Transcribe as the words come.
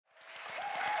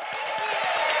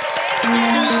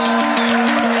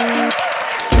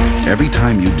Every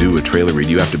time you do a trailer read,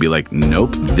 you have to be like,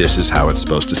 nope, this is how it's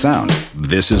supposed to sound.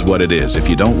 This is what it is. If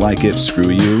you don't like it, screw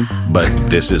you, but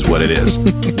this is what it is.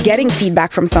 Getting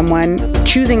feedback from someone,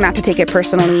 choosing not to take it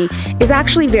personally, is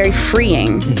actually very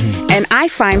freeing. Mm-hmm. And I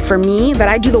find for me that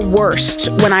I do the worst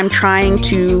when I'm trying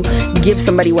to give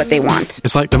somebody what they want.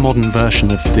 It's like the modern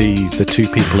version of the two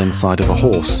people inside of a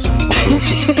horse.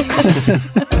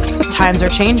 Times are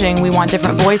changing. We want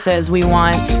different voices. We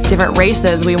want different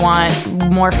races. We want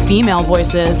more female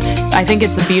voices. I think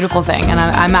it's a beautiful thing, and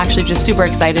I'm actually just super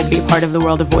excited to be part of the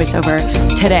world of voiceover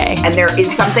today. And there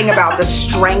is something about the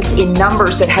strength in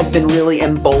numbers that has been really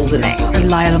emboldening. You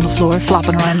lie on the floor,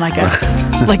 flopping around like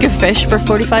a fish for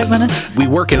 45 minutes. We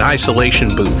work in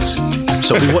isolation booths.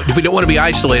 So if we don't want to be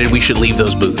isolated, we should leave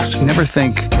those booths. Never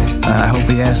think, I hope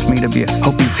he asks me to be,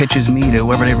 hope he pitches me to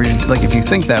whatever. Like, if you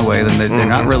think that way, then they're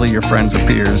not really your friends or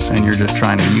peers, and you're just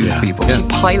trying to use people. She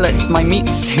pilots my meat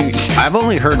suit. I've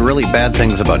only heard really bad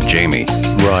things about Jamie.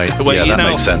 Right. Well, yeah, that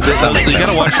makes sense. You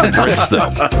gotta watch the Brits,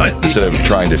 though. Instead of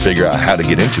trying to figure out how to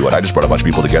get into it, I just brought a bunch of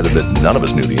people together that none of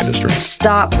us knew the industry.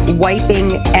 Stop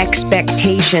wiping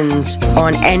expectations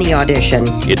on any audition.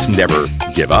 It's never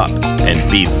give up and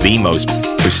be the most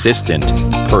persistent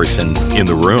person in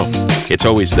the room. It's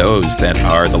always those that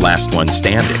are the last ones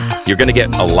standing. You're going to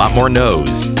get a lot more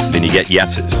no's than you get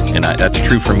yeses, and that's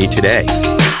true for me today.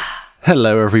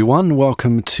 Hello, everyone.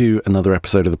 Welcome to another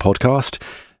episode of the podcast.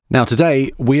 Now,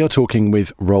 today we are talking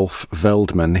with Rolf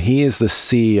Veldman. He is the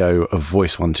CEO of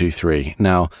Voice123.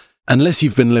 Now, unless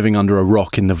you've been living under a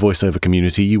rock in the voiceover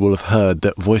community, you will have heard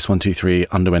that Voice123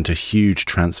 underwent a huge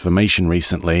transformation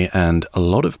recently, and a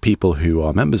lot of people who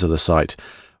are members of the site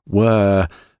were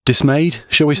dismayed,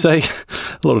 shall we say?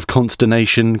 A lot of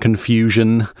consternation,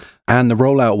 confusion, and the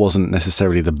rollout wasn't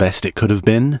necessarily the best it could have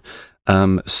been.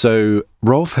 So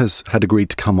Rolf had agreed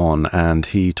to come on, and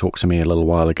he talked to me a little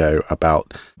while ago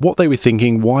about what they were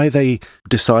thinking, why they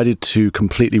decided to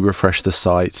completely refresh the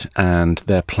site, and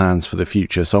their plans for the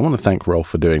future. So I want to thank Rolf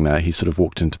for doing that. He sort of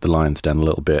walked into the lion's den a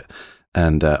little bit,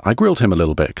 and I grilled him a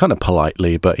little bit, kind of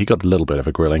politely, but he got a little bit of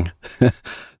a grilling.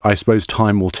 I suppose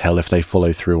time will tell if they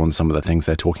follow through on some of the things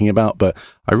they're talking about, but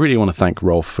I really want to thank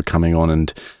Rolf for coming on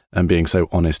and being so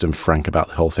honest and frank about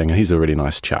the whole thing. And he's a really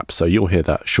nice chap, so you'll hear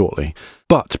that shortly.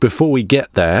 But before we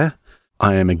get there,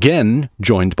 I am again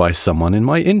joined by someone in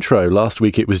my intro. Last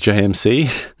week it was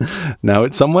JMC. Now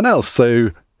it's someone else.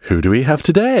 So who do we have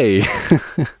today?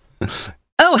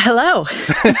 Oh, hello.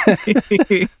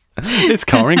 It's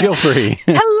Karin Gilfrey.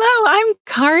 Hello, I'm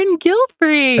Karin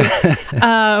Gilfrey.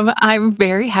 I'm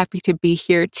very happy to be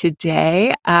here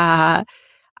today.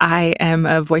 I am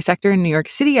a voice actor in New York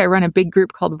City. I run a big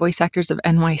group called Voice Actors of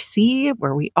NYC,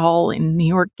 where we all in New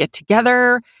York get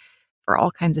together for all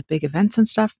kinds of big events and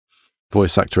stuff.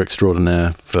 Voice actor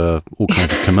extraordinaire for all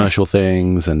kinds of commercial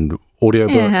things and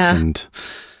audiobooks. Yeah. And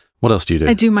what else do you do?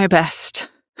 I do my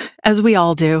best, as we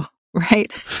all do,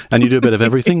 right? And you do a bit of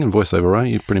everything in voiceover, right?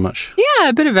 You pretty much... Yeah,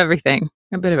 a bit of everything.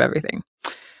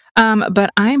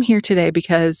 But I'm here today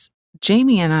because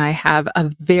Jamie and I have a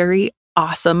very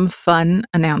awesome, fun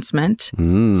announcement,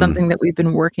 something that we've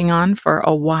been working on for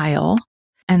a while.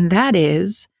 And that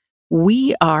is,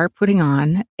 we are putting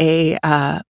on a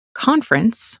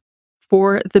conference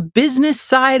for the business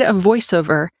side of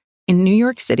voiceover in New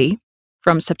York City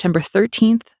from September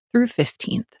 13th through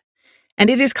 15th. And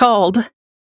it is called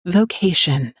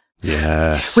Vocation.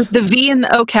 Yes. With the V and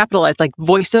the O capitalized, like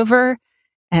voiceover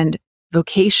and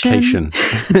vocation.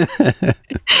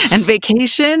 And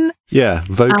vacation. Yeah,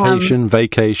 vocation,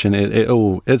 vacation.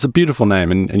 It's a beautiful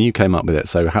name, and you came up with it,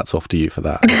 so hats off to you for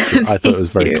that. I thought it was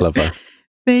very clever.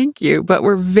 Thank you. But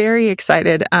we're very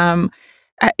excited.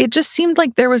 It just seemed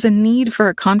like there was a need for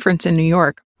a conference in New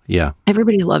York. Yeah.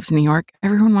 Everybody loves New York.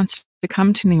 Everyone wants to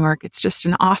come to New York. It's just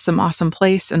an awesome, awesome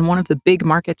place and one of the big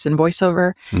markets in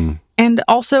voiceover. And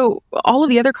also, all of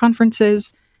the other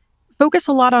conferences focus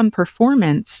a lot on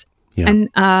performance. Yeah. And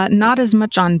not as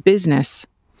much on business.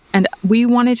 And we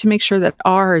wanted to make sure that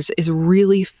ours is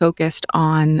really focused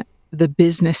on the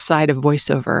business side of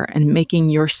voiceover and making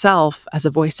yourself as a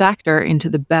voice actor into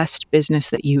the best business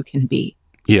that you can be.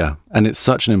 Yeah, and it's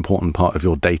such an important part of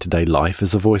your day-to-day life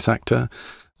as a voice actor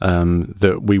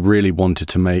that we really wanted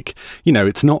to make,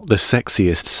 it's not the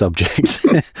sexiest subject,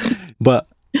 but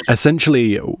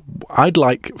essentially I'd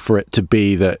like for it to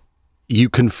be that you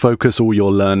can focus all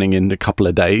your learning in a couple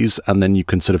of days and then you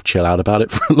can sort of chill out about it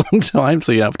for a long time.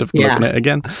 So you have to look at it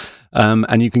again.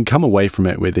 And you can come away from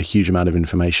it with a huge amount of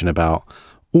information about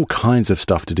all kinds of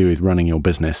stuff to do with running your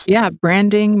business. Yeah,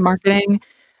 branding, marketing,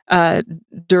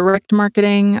 direct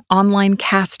marketing, online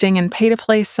casting and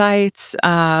pay-to-play sites,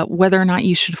 whether or not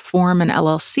you should form an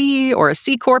LLC or a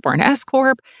C Corp or an S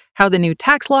Corp, how the new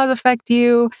tax laws affect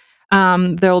you.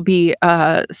 There'll be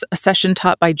a session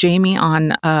taught by Jamie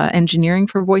on engineering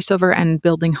for voiceover and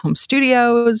building home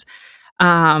studios,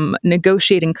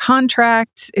 negotiating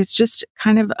contracts. It's just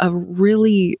kind of a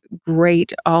really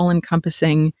great,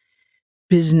 all-encompassing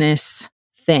business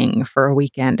thing for a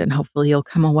weekend, and hopefully you'll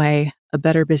come away a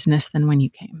better business than when you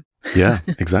came. Yeah,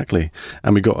 exactly.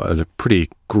 And we got a pretty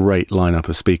great lineup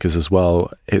of speakers as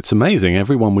well. It's amazing.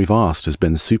 Everyone we've asked has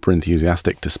been super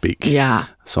enthusiastic to speak. Yeah.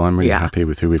 So I'm really happy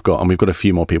with who we've got. And we've got a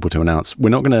few more people to announce. We're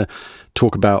not going to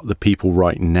talk about the people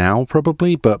right now,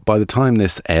 probably, but by the time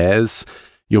this airs,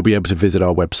 you'll be able to visit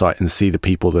our website and see the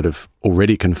people that have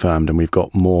already confirmed, and we've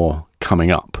got more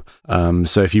coming up.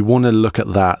 So if you want to look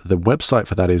at that, the website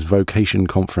for that is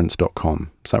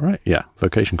vocationconference.com. Is that right? Yeah,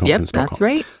 vocationconference.com. Yep, that's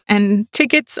right. And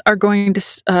tickets are going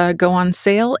to go on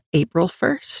sale April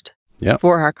 1st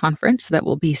for our conference. That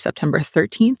will be September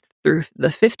 13th through the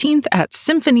 15th at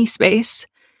Symphony Space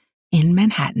in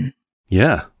Manhattan.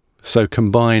 Yeah. So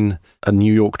combine a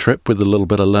New York trip with a little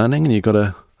bit of learning, and you've got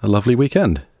a lovely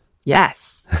weekend.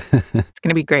 Yes. It's going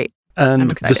to be great.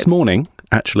 And this morning,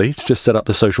 actually, it's just set up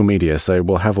the social media. So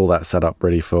we'll have all that set up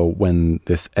ready for when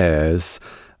this airs.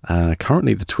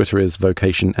 Currently, the Twitter is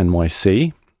Vocation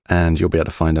NYC, and you'll be able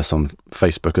to find us on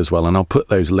Facebook as well. And I'll put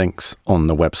those links on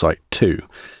the website too.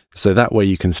 So that way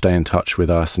you can stay in touch with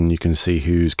us and you can see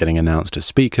who's getting announced as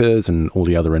speakers and all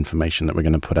the other information that we're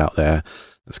going to put out there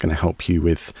that's going to help you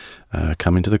with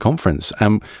coming to the conference.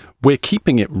 We're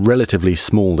keeping it relatively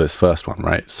small, this first one,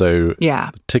 right? So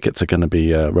tickets are going to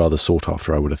be rather sought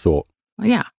after, I would have thought. Well,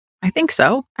 yeah, I think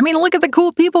so. I mean, look at the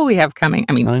cool people we have coming.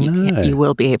 I mean, you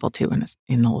will be able to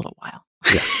in a little while.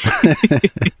 Yeah.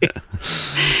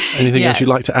 Anything else you'd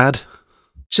like to add?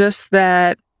 Just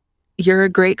that you're a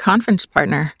great conference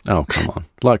partner. Oh, come on.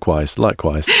 Likewise.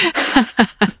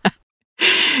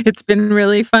 It's been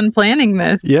really fun planning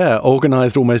this. Yeah,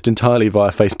 organized almost entirely via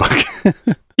Facebook.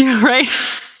 Yeah, right.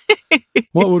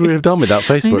 What would we have done without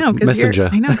Facebook Messenger?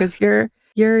 I know, because you're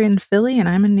in Philly and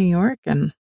I'm in New York,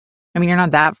 and I mean, you're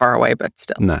not that far away, but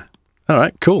still. No. All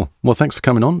right, cool. Well, thanks for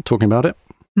coming on, talking about it.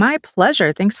 My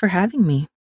pleasure. Thanks for having me.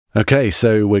 Okay,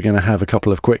 so we're going to have a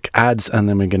couple of quick ads, and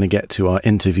then we're going to get to our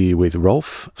interview with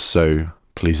Rolf. So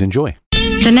please enjoy.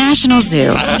 The National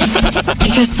Zoo.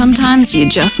 Because sometimes you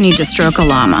just need to stroke a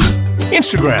llama.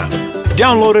 Instagram.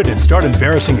 Download it and start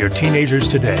embarrassing your teenagers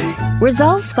today.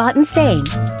 Resolve spot and stain.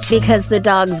 Because the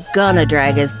dog's gonna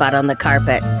drag his butt on the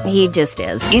carpet. He just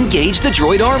is. Engage the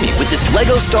droid army with this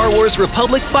LEGO Star Wars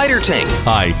Republic fighter tank.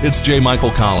 Hi, it's J.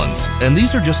 Michael Collins, and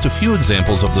these are just a few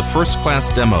examples of the first-class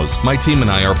demos my team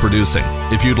and I are producing.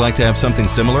 If you'd like to have something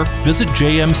similar, visit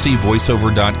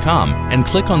jmcvoiceover.com and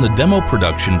click on the Demo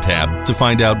Production tab to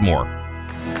find out more.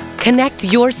 Connect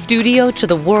your studio to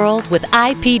the world with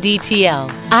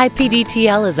IPDTL.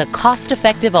 IPDTL is a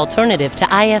cost-effective alternative to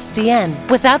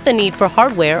ISDN without the need for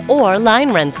hardware or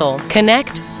line rental.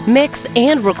 Connect, mix,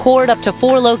 and record up to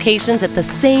 4 locations at the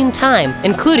same time,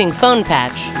 including phone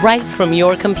patch, right from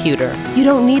your computer. You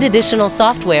don't need additional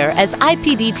software as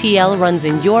IPDTL runs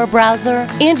in your browser,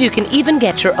 and you can even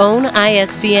get your own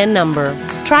ISDN number.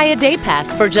 Try a day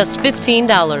pass for just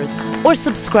 $15 or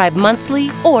subscribe monthly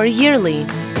or yearly.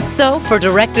 So for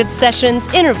directed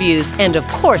sessions, interviews, and of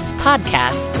course,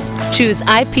 podcasts, choose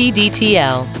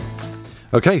IPDTL.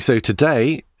 Okay, so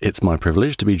today it's my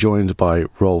privilege to be joined by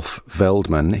Rolf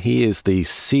Veldman. He is the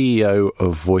CEO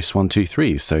of Voice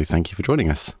 123, so thank you for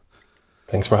joining us.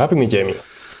 Thanks for having me, Jamie.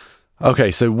 Okay,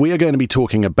 so we are going to be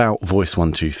talking about Voice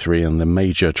 123 and the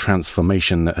major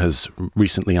transformation that has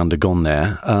recently undergone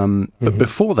there. But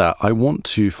before that, I want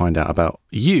to find out about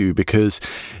you, because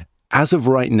as of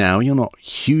right now, you're not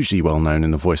hugely well known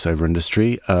in the voiceover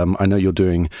industry. I know you're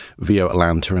doing VO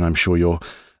Atlanta, and I'm sure you're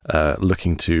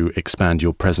looking to expand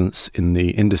your presence in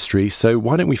the industry. So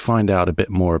why don't we find out a bit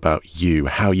more about you,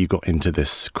 how you got into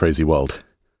this crazy world?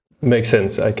 Makes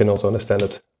sense. I can also understand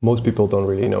that most people don't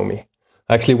really know me.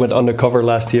 I actually went undercover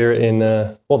last year in,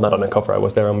 well, not undercover, I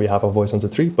was there on behalf of Voice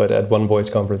 123, but at One Voice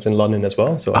conference in London as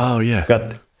well. So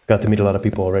got to meet a lot of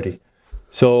people already.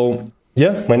 So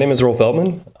yeah, my name is Rolf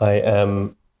Veldman. I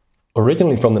am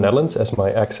originally from the Netherlands, as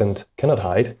my accent cannot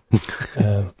hide.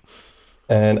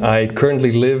 And I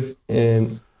currently live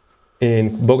in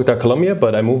Bogota, Colombia,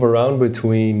 but I move around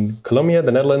between Colombia,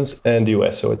 the Netherlands, and the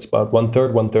US. So it's about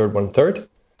 1/3, 1/3, 1/3.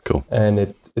 Cool.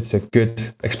 And it's a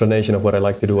good explanation of what I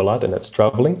like to do a lot, and that's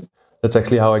traveling. That's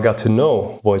actually how I got to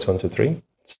know Voice 123.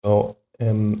 So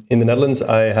in the Netherlands,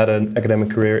 I had an academic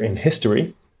career in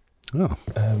history.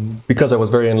 because I was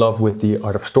very in love with the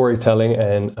art of storytelling,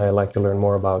 and I like to learn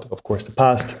more about, of course, the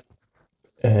past.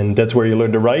 And that's where you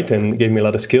learn to write, and gave me a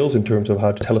lot of skills in terms of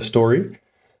how to tell a story.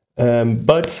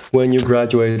 But when you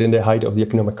graduate in the height of the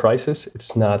economic crisis,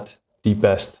 it's not the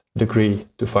best degree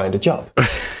to find a job.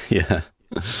 Yeah.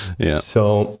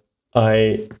 So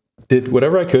I did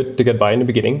whatever I could to get by in the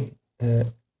beginning.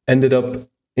 Ended up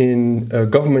in a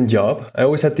government job. I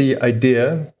always had the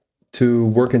idea to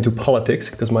work into politics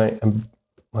because my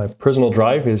personal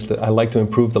drive is that I like to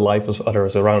improve the life of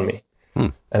others around me.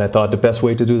 And I thought the best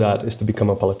way to do that is to become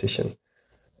a politician.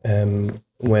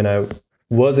 When I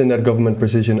was in that government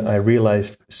position, I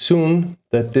realized soon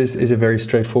that this is a very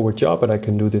straightforward job and I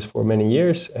can do this for many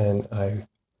years. And I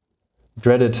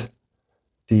dreaded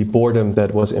the boredom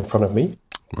that was in front of me.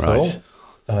 Right. So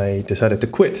I decided to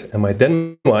quit. And my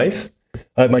then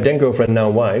girlfriend, now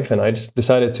wife, and I just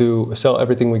decided to sell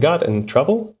everything we got and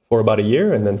travel for about a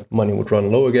year. And then money would run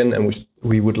low again and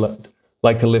we would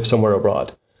like to live somewhere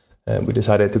abroad. And we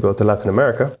decided to go to Latin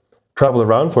America, traveled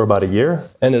around for about a year,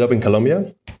 ended up in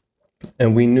Colombia.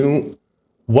 And we knew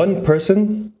one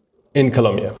person in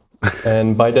Colombia.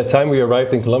 And by that time we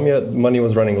arrived in Colombia, money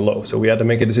was running low. So we had to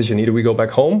make a decision. Either we go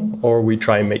back home or we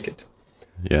try and make it.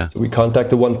 Yeah. So we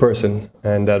contacted one person,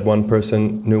 and that one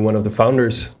person knew one of the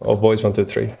founders of Voice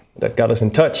 123. That got us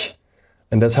in touch.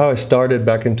 And that's how I started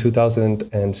back in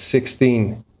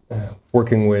 2016,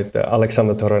 working with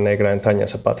Alexandra Torrenegra and Tanya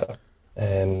Zapata.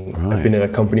 And I've been in a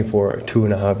company for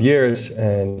 2.5 years,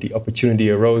 and the opportunity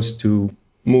arose to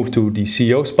move to the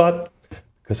CEO spot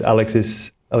because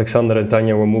Alexandra and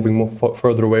Tanya were moving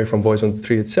further away from Voice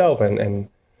 123 itself and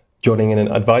joining in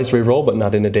an advisory role, but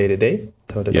not in the day-to-day.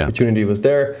 So the opportunity was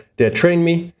there. They had trained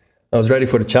me. I was ready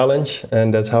for the challenge,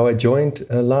 and that's how I joined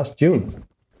last June.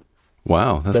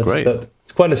 Wow, that's great.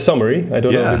 It's quite a summary. I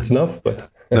don't know if it's enough, but...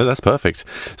 No, that's perfect.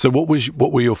 So what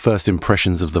were your first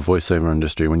impressions of the voiceover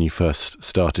industry when you first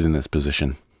started in this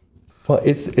position? Well,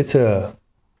 it's a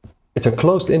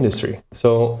closed industry.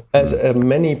 So as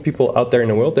many people out there in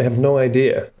the world, they have no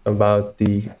idea about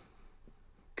the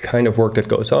kind of work that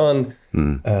goes on,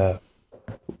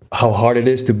 how hard it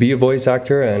is to be a voice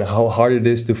actor, and how hard it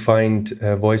is to find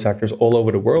voice actors all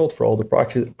over the world for all the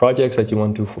projects that you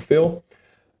want to fulfill.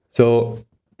 So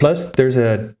plus there's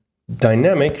a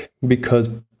dynamic because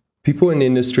people in the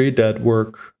industry that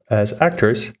work as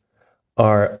actors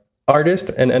are artists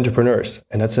and entrepreneurs,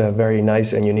 and that's a very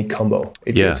nice and unique combo.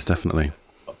 It gives definitely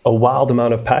a wild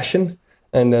amount of passion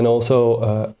and then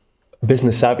also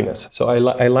business savviness. So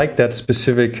I like that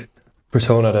specific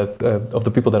persona that of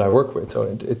the people that I work with. So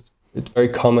it's very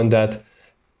common that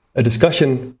a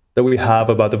discussion that we have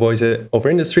about the voice over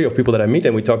industry of people that I meet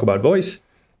and we talk about voice,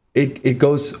 it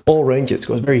goes all ranges. It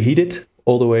goes very heated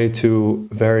all the way to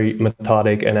very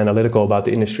methodic and analytical about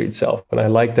the industry itself. And I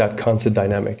like that constant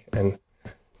dynamic. And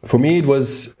for me, it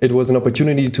was an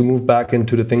opportunity to move back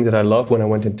into the thing that I love when I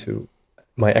went into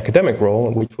my academic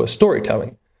role, which was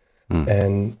storytelling.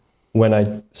 And when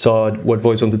I saw what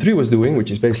Voice 123 was doing,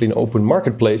 which is basically an open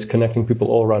marketplace connecting people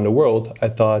all around the world, I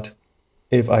thought,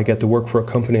 if I get to work for a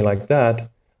company like that,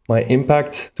 my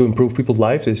impact to improve people's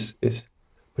lives is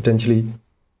potentially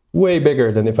way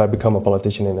bigger than if I become a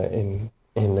politician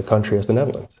in the country as the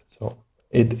Netherlands. So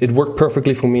it worked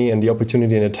perfectly for me, and the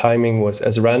opportunity and the timing was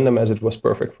as random as it was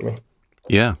perfect for me.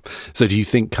 Yeah. So do you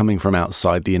think coming from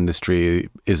outside the industry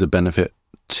is a benefit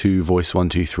to Voice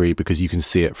 123 because you can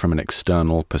see it from an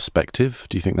external perspective?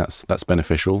 Do you think that's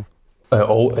beneficial?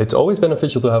 It's always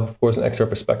beneficial to have, of course, an extra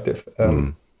perspective.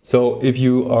 So if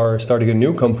you are starting a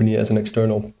new company as an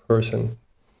external person,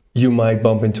 you might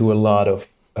bump into a lot of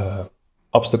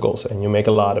obstacles and you make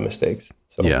a lot of mistakes.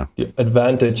 So the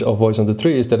advantage of Voice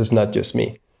 123 is that it's not just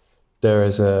me.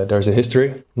 There's a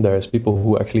history. There's people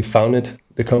who actually founded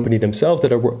the company themselves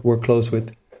that I work close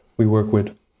with. We work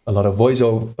with a lot of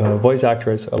voice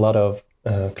actors, a lot of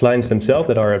clients themselves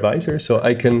that are advisors. So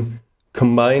I can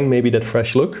combine maybe that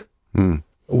fresh look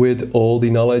with all the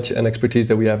knowledge and expertise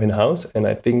that we have in-house. And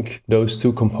I think those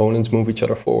two components move each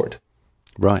other forward.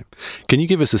 Right. Can you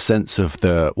give us a sense of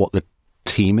what the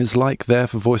team is like there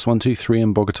for Voice 123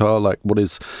 in Bogota? Like,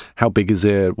 how big is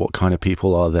it? What kind of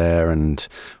people are there? And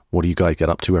what do you guys get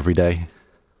up to every day?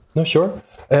 No, sure.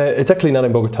 It's actually not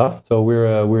in Bogota. So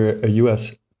we're a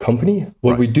US company.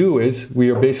 What we do is we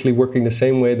are basically working the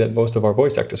same way that most of our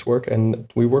voice actors work, and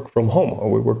we work from home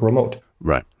or we work remote.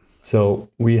 Right. So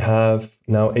we have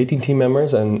now 18 team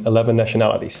members and 11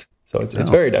 nationalities. So it's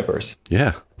very diverse.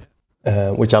 Yeah.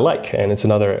 Which I like. And it's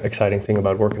another exciting thing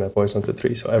about working at Voice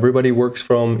 123. So everybody works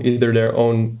from either their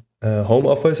own home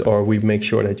office, or we make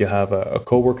sure that you have a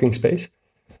co-working space.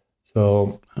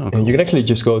 So and you can actually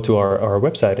just go to our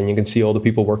website and you can see all the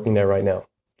people working there right now.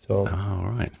 So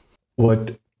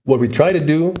what we try to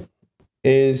do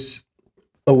is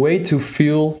a way to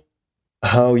feel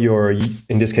how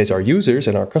in this case, our users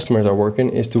and our customers are working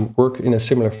is to work in a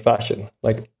similar fashion.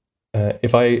 Like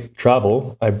if I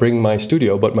travel, I bring my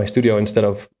studio, but my studio, instead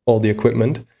of all the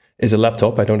equipment, is a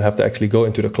laptop. I don't have to actually go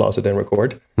into the closet and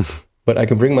record, but I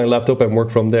can bring my laptop and work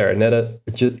from there. And that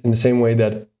in the same way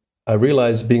that I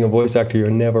realize being a voice actor,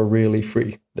 you're never really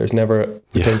free. There's never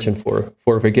potential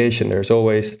for vacation. There's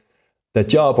always that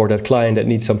job or that client that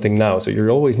needs something now. So you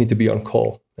always need to be on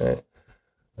call.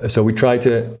 So we try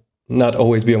to not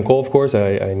always be on call, of course.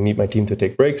 I need my team to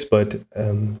take breaks, but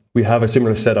we have a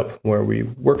similar setup where we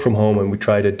work from home and we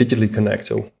try to digitally connect.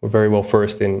 So we're very well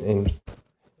versed in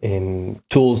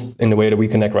tools in the way that we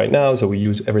connect right now. So we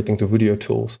use everything to video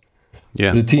tools.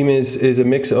 Yeah. The team is a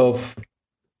mix of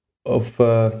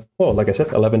like I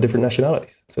said, 11 different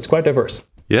nationalities. So it's quite diverse.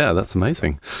 Yeah, that's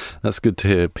amazing. That's good to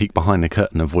hear, peek behind the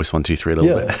curtain of Voice 123 a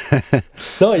little bit.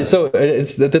 No, so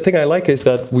it's the thing I like is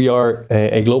that we are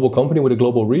a global company with a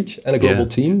global reach and a global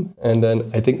team. And then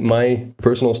I think my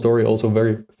personal story also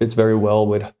fits very well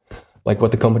with like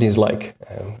what the company is like.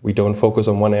 We don't focus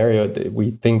on one area.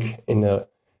 We think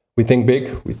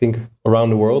big, we think around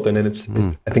the world. And then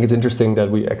I think it's interesting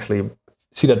that we actually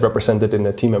see that represented in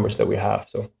the team members that we have.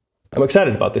 So I'm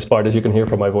excited about this part, as you can hear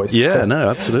from my voice. Yeah, no,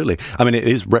 absolutely. I mean, it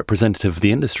is representative of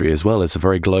the industry as well. It's a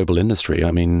very global industry.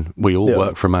 I mean, we all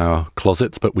work from our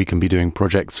closets, but we can be doing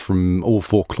projects from all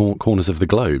four corners of the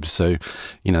globe. So,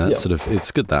 that's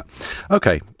it's good that.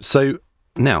 Okay, so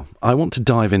now I want to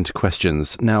dive into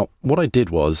questions. Now, what I did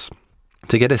was,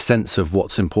 to get a sense of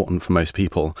what's important for most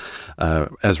people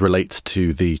as relates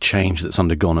to the change that's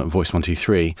undergone at Voice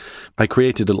 123, I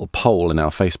created a little poll in our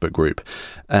Facebook group,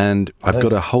 and I've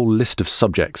got a whole list of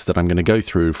subjects that I'm going to go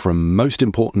through from most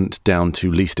important down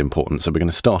to least important. So we're going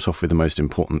to start off with the most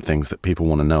important things that people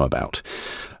want to know about.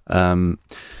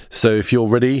 So if you're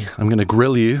ready, I'm going to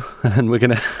grill you, and we're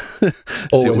going to see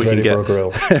what we can get. For a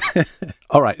grill.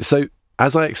 All right, so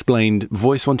as I explained,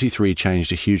 Voice 123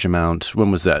 changed a huge amount.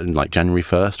 When was that? Like January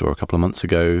 1st or a couple of months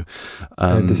ago?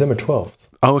 December 12th.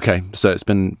 Oh, okay. So it's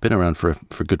been around for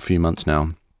a good few months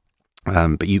now.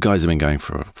 But you guys have been going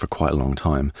for quite a long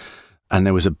time. And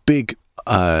there was a big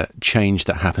change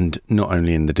that happened not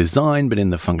only in the design, but in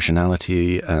the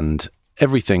functionality and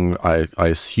everything, I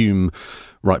assume,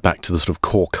 right back to the sort of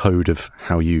core code of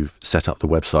how you set up the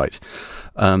website.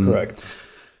 Correct.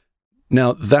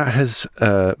 Now, that has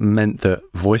meant that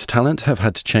voice talent have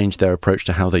had to change their approach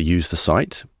to how they use the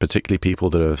site, particularly people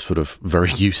that are sort of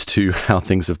very used to how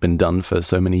things have been done for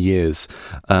so many years.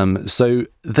 So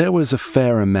there was a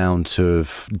fair amount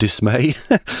of dismay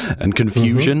and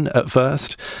confusion at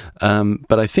first.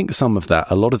 But I think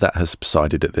a lot of that has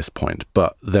subsided at this point.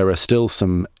 But there are still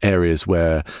some areas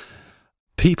where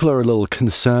people are a little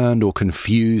concerned or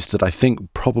confused that I think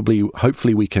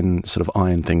hopefully we can sort of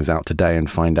iron things out today and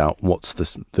find out what's the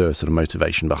sort of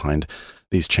motivation behind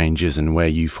these changes and where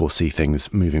you foresee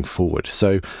things moving forward.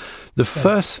 So the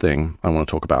first thing I want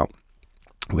to talk about,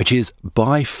 which is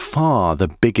by far the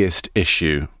biggest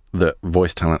issue that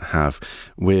voice talent have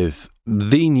with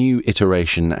the new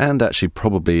iteration, and actually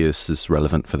probably is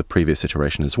relevant for the previous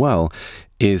iteration as well,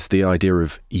 is the idea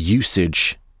of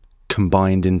usage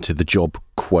combined into the job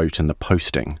quote and the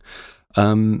posting.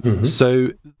 So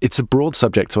it's a broad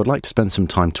subject, so I'd like to spend some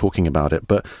time talking about it,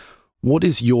 but what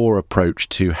is your approach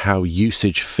to how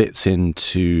usage fits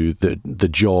into the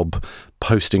job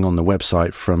posting on the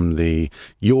website from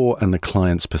your and the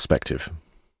client's perspective?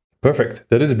 Perfect.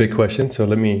 That is a big question, so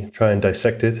let me try and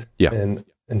dissect it and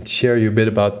share you a bit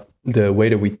about the way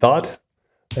that we thought,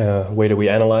 way that we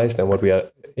analyzed, and what we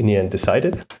in the end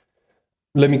decided.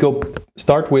 Let me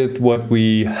start with what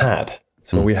we had.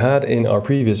 So we had in our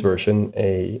previous version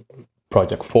a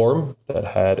project form that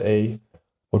had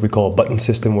what we call a button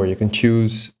system, where you can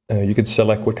choose, you can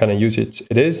select what kind of usage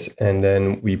it is, and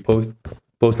then we post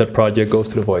that project, goes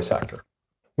to the voice actor.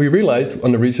 We realized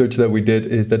on the research that we did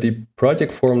is that the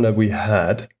project form that we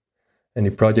had and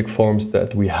the project forms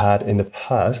that we had in the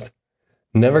past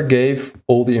never gave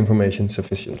all the information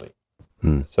sufficiently.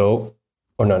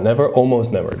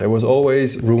 Almost never. There was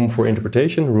always room for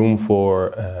interpretation, room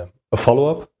for a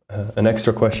follow-up, an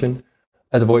extra question.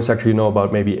 As a voice actor, you know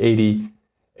about maybe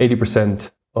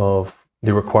 80% of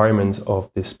the requirements of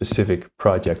this specific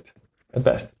project at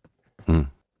best.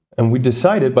 And we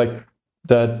decided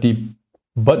that the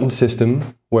button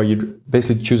system, where you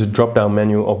basically choose a drop-down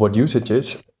menu of what usage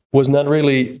is, was not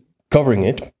really covering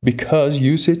it, because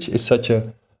usage is such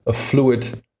a fluid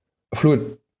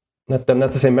not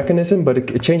the same mechanism, but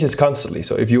it changes constantly.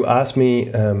 So if you ask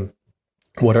me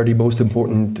what are the most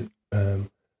important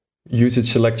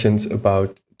usage selections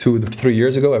about 2 to 3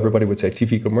 years ago, everybody would say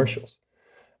TV commercials.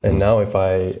 And now if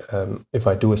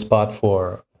I do a spot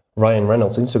for Ryan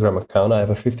Reynolds' Instagram account, I have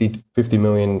a 50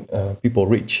 million people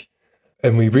reach.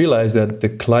 And we realize that the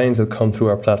clients that come through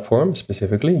our platform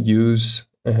specifically use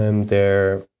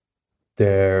their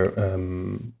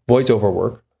voiceover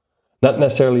work, not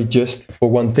necessarily just for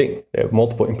one thing. They have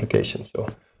multiple implications. So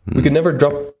we could never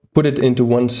put it into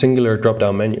one singular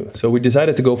drop-down menu. So we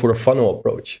decided to go for a funnel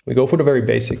approach. We go for the very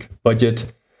basic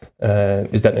budget.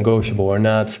 Is that negotiable or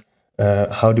not?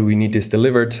 How do we need this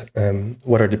delivered?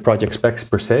 What are the project specs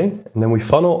per se? And then we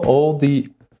funnel all the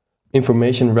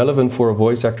information relevant for a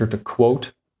voice actor to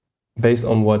quote based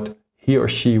on what he or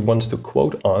she wants to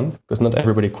quote on, because not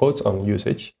everybody quotes on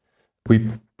usage. We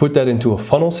put that into a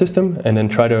funnel system and then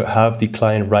try to have the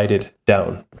client write it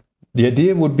down. The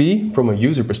idea would be, from a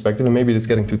user perspective, and maybe that's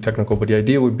getting too technical, but the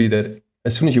idea would be that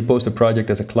as soon as you post a project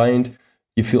as a client,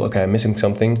 you feel, okay, I'm missing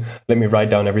something. Let me write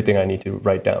down everything I need to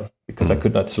write down because I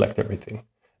could not select everything.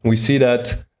 And we see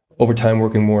that over time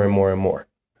working more and more and more.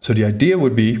 So the idea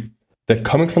would be that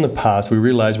coming from the past, we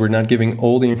realized we're not giving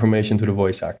all the information to the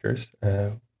voice actors.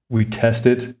 We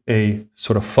tested a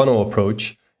sort of funnel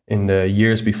approach in the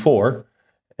years before,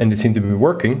 and it seemed to be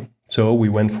working. So we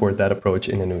went for that approach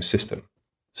in a new system.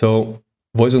 So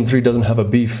Voice 1-3 doesn't have a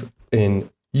beef in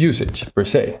usage per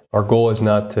se. Our goal is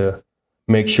not to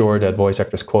make sure that voice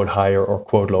actors quote higher or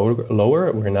quote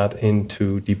lower. We're not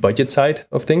into the budget side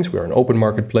of things. We're an open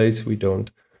marketplace. We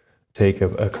don't take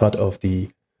a cut of the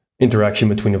interaction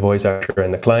between the voice actor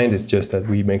and the client. It's just that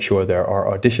we make sure there are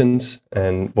auditions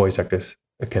and voice actors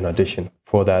can audition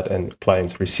for that and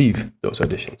clients receive those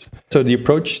auditions. So the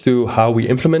approach to how we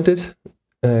implemented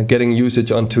getting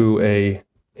usage onto a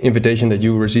invitation that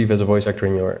you receive as a voice actor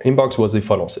in your inbox was the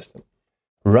funnel system.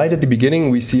 Right at the beginning,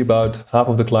 we see about half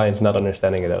of the clients not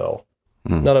understanding it at all.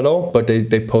 Not at all, but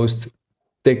they're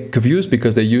confused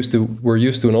because were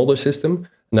used to an older system.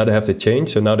 Now they have to change,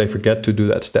 so now they forget to do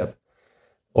that step.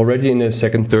 Already in the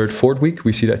second, third, fourth week,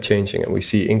 we see that changing and we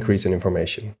see increase in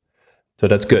information. So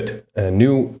that's good.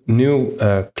 New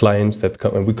clients that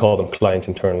come, and we call them clients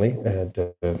internally.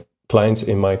 The clients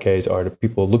in my case are the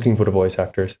people looking for the voice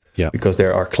actors because they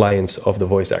are clients of the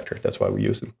voice actor. That's why we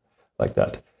use them like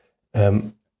that.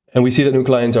 And we see that new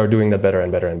clients are doing that better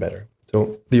and better and better.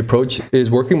 So the approach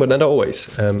is working, but not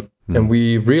always. And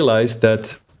we realized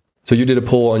that, so you did a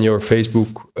poll on your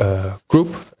Facebook group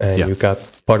and you got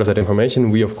part of that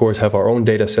information. We, of course, have our own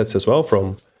data sets as well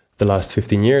from the last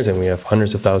 15 years, and we have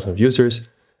hundreds of thousands of users.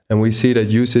 And we see that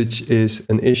usage is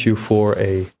an issue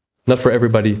not for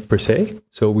everybody per se.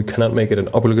 So we cannot make it an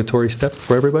obligatory step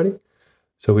for everybody.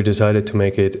 So we decided to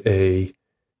make it a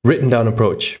written down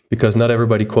approach, because not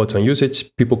everybody quotes on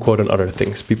usage. People quote on other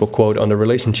things. People quote on the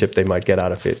relationship they might get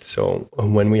out of it. So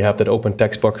when we have that open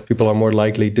text box, people are more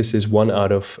likely, this is one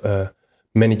out of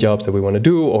many jobs that we want to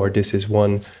do, or this is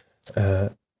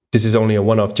only a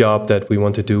one-off job that we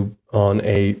want to do on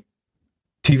a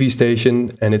TV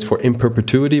station, and it's for in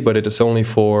perpetuity, but it is only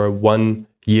for 1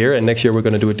 year, and next year we're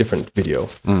going to do a different video.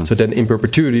 So then in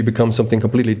perpetuity becomes something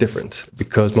completely different,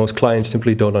 because most clients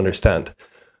simply don't understand.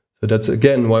 So that's,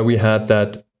 again, why we had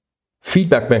that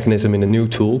feedback mechanism in the new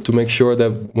tool, to make sure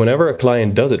that whenever a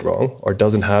client does it wrong or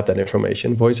doesn't have that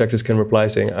information, voice actors can reply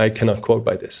saying, I cannot quote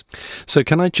by this. So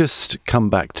can I just come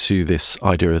back to this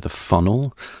idea of the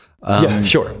funnel? Yeah,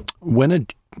 sure.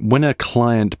 When a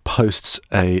client posts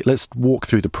let's walk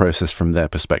through the process from their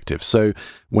perspective. So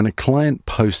when a client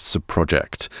posts a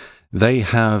project, they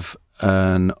have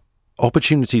an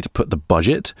opportunity to put the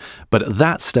budget, but at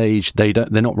that stage they're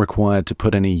not required to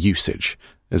put any usage.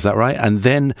 Is that right? And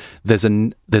then there's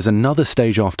another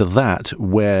stage after that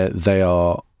where they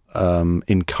are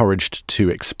encouraged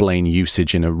to explain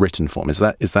usage in a written form. Is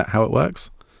that how it works?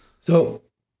 So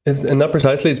and not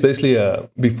precisely. It's basically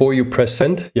before you press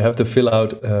send, you have to fill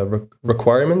out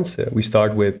requirements. We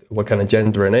start with what kind of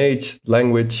gender and age,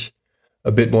 language,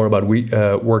 a bit more about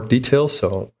work details.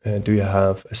 So do you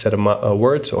have a set of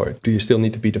words, or do you still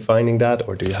need to be defining that,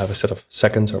 or do you have a set of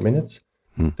seconds or minutes?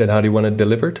 Then how do you want it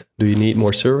delivered? Do you need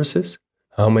more services?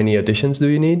 How many auditions do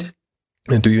you need?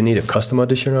 And do you need a custom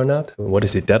audition or not? What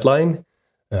is the deadline?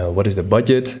 What is the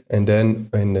budget? And then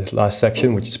in the last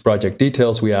section, which is project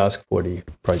details, we ask for the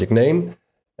project name,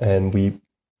 and we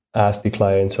ask the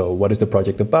client, so what is the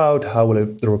project about? How will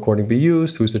the recording be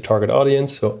used? Who's the target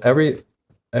audience? So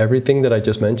everything that I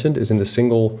just mentioned is in the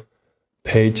single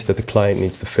page that the client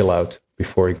needs to fill out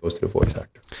before he goes to the voice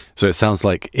actor. So it sounds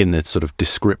like in the sort of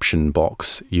description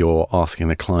box, you're asking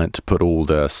the client to put all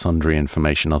the sundry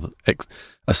information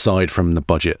aside from the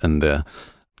budget and the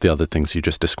other things you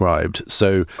just described.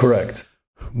 So correct.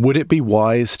 Would it be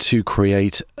wise to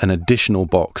create an additional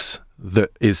box that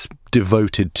is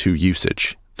devoted to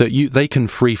usage? That they can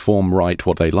freeform write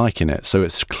what they like in it, so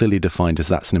it's clearly defined as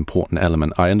that's an important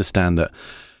element. I understand that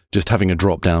just having a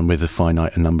drop down with a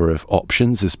finite number of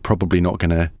options is probably not going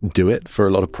to do it for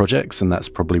a lot of projects, and that's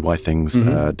probably why things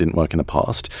didn't work in the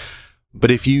past.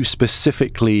 But if you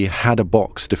specifically had a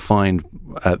box defined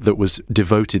that was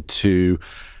devoted to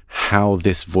how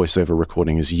this voiceover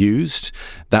recording is used,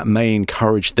 that may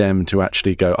encourage them to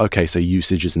actually go, okay, so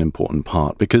usage is an important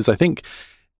part. Because I think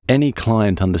any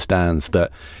client understands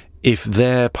that if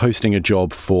they're posting a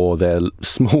job for their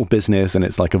small business and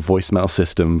it's like a voicemail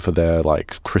system for their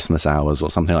like Christmas hours or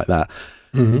something like that,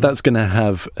 that's going to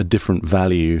have a different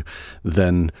value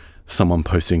than someone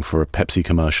posting for a Pepsi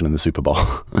commercial in the Super Bowl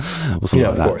or something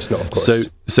like that. Of course.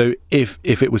 So if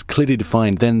it was clearly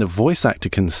defined, then the voice actor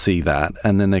can see that,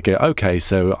 and then they go, okay,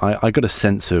 so I got a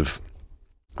sense of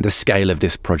the scale of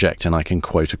this project and I can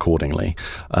quote accordingly.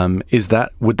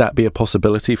 Would that be a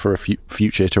possibility for a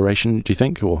future iteration, do you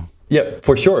think? Or yeah,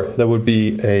 for sure. That would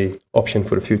be a option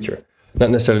for the future. Not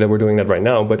necessarily that we're doing that right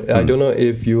now, but I don't know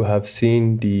if you have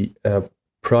seen the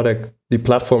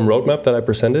platform roadmap that I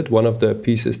presented. One of the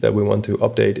pieces that we want to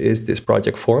update is this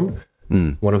project form.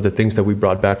 One of the things that we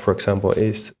brought back, for example,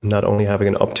 is not only having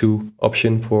an up to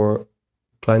option for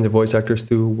clients and voice actors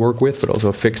to work with, but also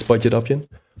a fixed budget option.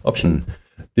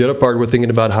 The other part, we're thinking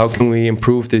about how can we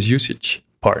improve this usage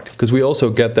part, because we also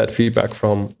get that feedback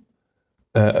from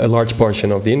a large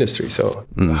portion of the industry. So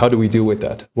how do we deal with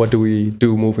that? What do we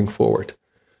do moving forward?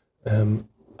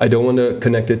 I don't want to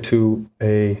connect it to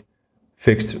a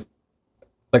fixed,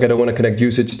 like I don't want to connect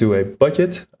usage to a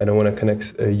budget. I don't want to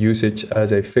connect usage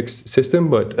as a fixed system,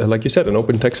 but like you said, an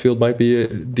open text field might be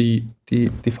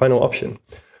the final option.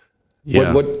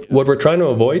 Yeah. What we're trying to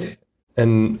avoid,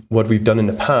 and what we've done in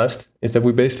the past, is that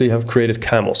we basically have created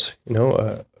camels,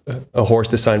 a horse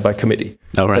designed by committee.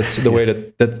 Oh, right. That's the way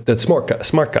that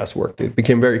Smartcast worked. It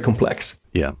became very complex.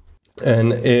 Yeah.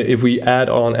 And if we add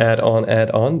on,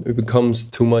 it becomes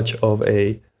too much of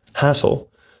a hassle.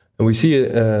 And we see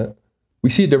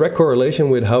a direct correlation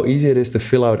with how easy it is to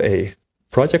fill out a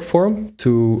project form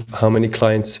to how many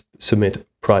clients submit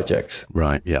projects.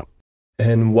 Right, yeah.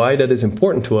 And why that is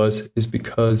important to us is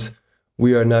because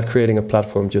we are not creating a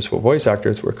platform just for voice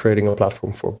actors, we're creating a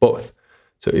platform for both.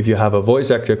 So if you have a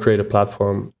voice actor create a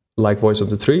platform like Voice of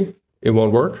the Three, it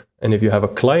won't work. And if you have a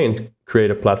client create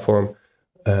a platform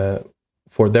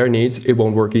for their needs, it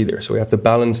won't work either. So we have to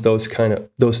balance those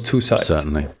two sides.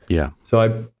 Certainly, yeah. So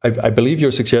I believe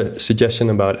your suggestion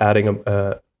about adding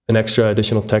an extra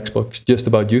additional text box just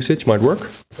about usage might work.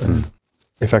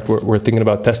 In fact, we're thinking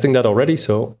about testing that already.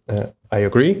 So I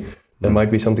agree. There might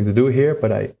be something to do here,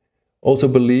 but I also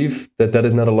believe that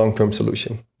is not a long-term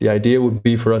solution. The idea would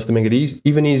be for us to make it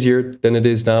even easier than it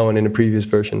is now and in the previous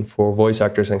version for voice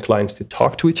actors and clients to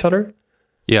talk to each other.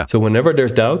 Yeah. So whenever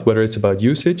there's doubt, whether it's about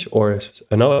usage or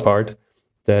another part,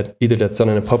 that either that's done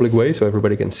in a public way so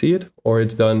everybody can see it, or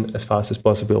it's done as fast as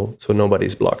possible so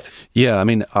nobody's blocked. Yeah, I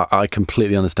mean, I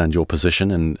completely understand your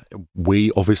position, and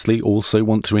we obviously also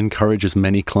want to encourage as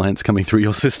many clients coming through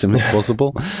your system as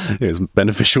possible. It's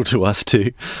beneficial to us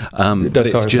too.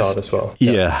 That's our thought as well.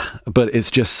 Yeah, but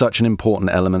it's just such an important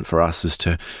element for us as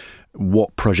to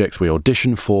what projects we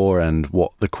audition for and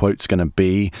what the quote's going to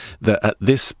be, that at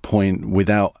this point,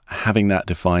 without having that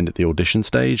defined at the audition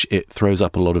stage, it throws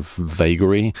up a lot of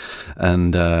vagary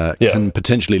and can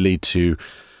potentially lead to,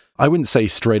 I wouldn't say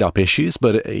straight up issues,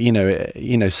 but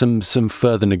some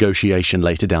further negotiation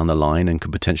later down the line, and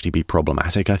could potentially be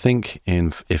problematic. I think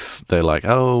if they're like,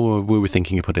 oh, we were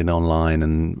thinking of putting it online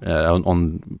and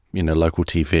on local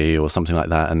TV or something like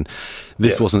that, and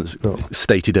this wasn't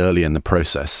stated early in the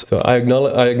process. So I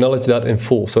acknowledge that in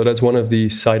full. So that's one of the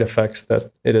side effects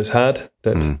that it has had.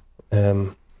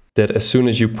 That as soon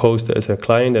as you post as a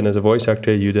client and as a voice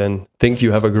actor, you then think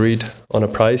you have agreed on a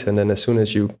price, and then as soon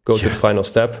as you go to the final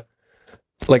step,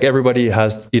 like everybody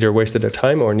has either wasted their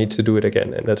time or needs to do it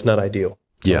again, and that's not ideal.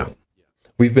 Yeah. So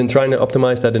we've been trying to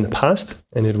optimize that in the past,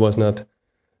 and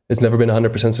it's never been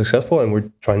 100% successful, and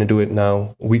we're trying to do it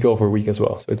now week over week as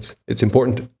well. So it's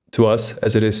important to us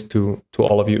as it is to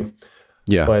all of you.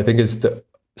 Yeah. But I think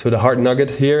the hard nugget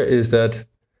here is that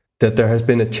there has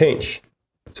been a change.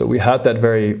 So we had that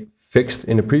very fixed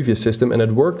in the previous system, and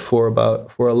it worked for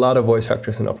a lot of voice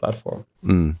actors in our platform.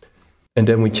 And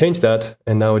then we changed that,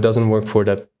 and now it doesn't work for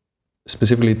that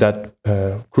specifically that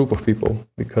group of people,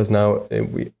 because now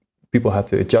people have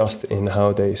to adjust in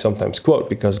how they sometimes quote,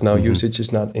 because now usage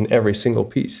is not in every single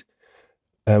piece.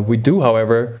 We do,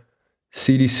 however,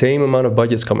 see the same amount of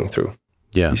budgets coming through,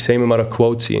 the same amount of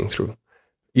quotes seeing through,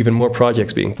 even more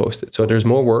projects being posted. So there's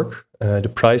more work.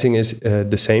 The pricing is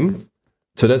the same.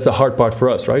 So that's the hard part for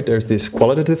us, right? There's this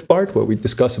qualitative part where we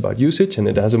discuss about usage, and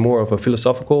it has more of a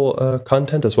philosophical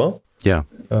content as well. Yeah.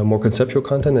 More conceptual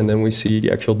content, and then we see the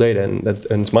actual data, and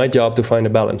it's my job to find a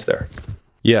balance there.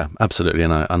 Yeah, absolutely,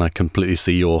 and I completely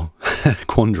see your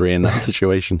quandary in that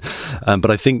situation. But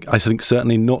I think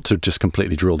certainly not to just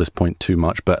completely drill this point too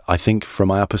much, but I think from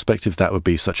our perspective that would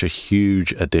be such a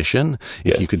huge addition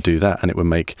if you could do that, and it would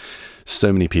make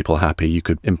so many people happy. You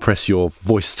could impress your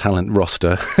voice talent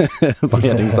roster by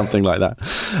adding something like that.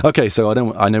 Okay, so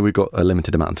I know we've got a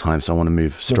limited amount of time, so I want to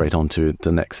move straight on to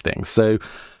the next thing. So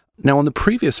now, on the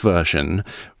previous version,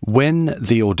 when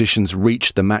the auditions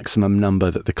reached the maximum number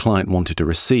that the client wanted to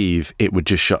receive, it would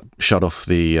just shut off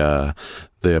the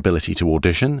ability to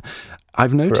audition.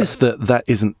 I've noticed that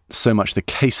isn't so much the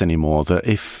case anymore, that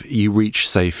if you reach,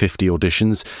 say, 50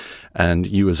 auditions and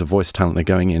you as a voice talent are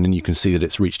going in and you can see that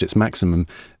it's reached its maximum,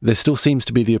 there still seems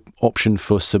to be the option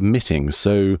for submitting.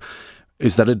 So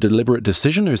is that a deliberate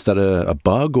decision, or is that a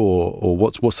bug, or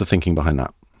what's the thinking behind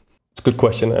that? It's a good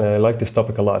question, and I like this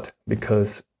topic a lot,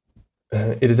 because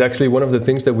it is actually one of the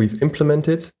things that we've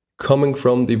implemented coming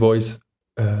from the voice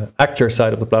actor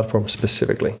side of the platform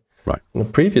specifically. Right. In the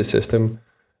previous system,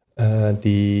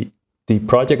 the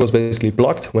project was basically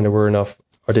blocked when there were enough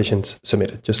auditions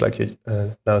submitted, just like you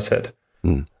now said.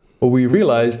 But we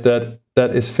realized that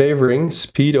is favoring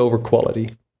speed over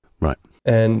quality. Right.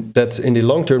 And that's in the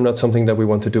long term not something that we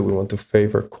want to do. We want to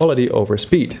favor quality over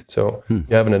speed. So you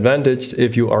have an advantage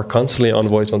if you are constantly on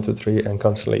Voice 123 and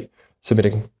constantly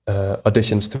submitting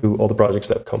auditions to all the projects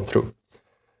that come through.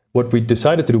 What we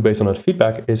decided to do based on that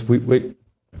feedback is we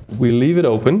leave it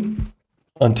open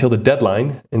until the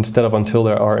deadline instead of until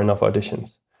there are enough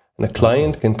auditions. And the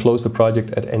client can close the project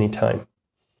at any time.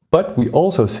 But we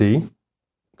also see,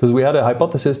 because we had a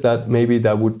hypothesis that maybe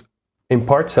that would in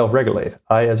part self-regulate.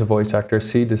 I, as a voice actor,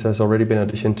 see this has already been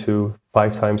auditioned to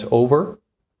 5 times over.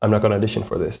 I'm not going to audition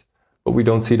for this. But we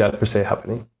don't see that per se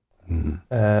happening.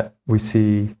 We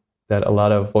see that a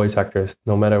lot of voice actors,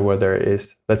 no matter whether it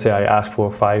is, let's say I ask for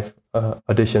 5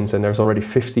 auditions and there's already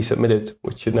 50 submitted,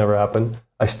 which should never happen,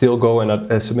 I still go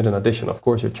and submit an audition. Of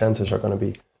course, your chances are going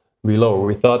to be lower.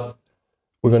 We thought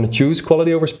we're going to choose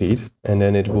quality over speed, and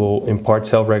then it will in part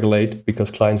self-regulate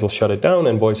because clients will shut it down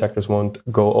and voice actors won't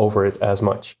go over it as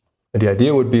much. And the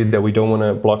idea would be that we don't want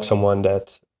to block someone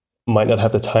that might not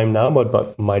have the time now,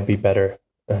 but might be better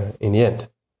in the end.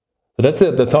 So that's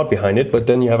the thought behind it, but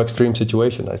then you have extreme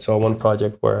situations. I saw one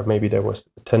project where maybe there was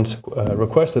 10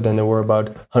 requested and there were about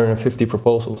 150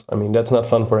 proposals. I mean, that's not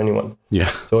fun for anyone. Yeah.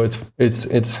 So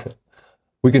it's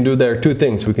we can do there 2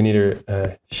 things. We can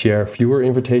either share fewer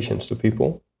invitations to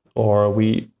people, or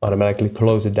we automatically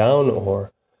close it down,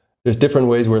 or there's different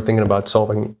ways we're thinking about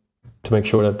solving to make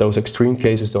sure that those extreme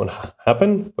cases don't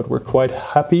happen. But we're quite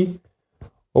happy,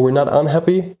 or we're not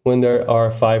unhappy, when there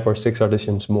are 5 or 6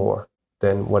 auditions more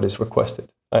than what is requested.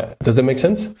 Does that make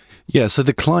sense? Yeah, so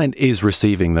the client is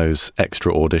receiving those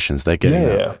extra auditions. They're getting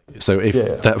that. So if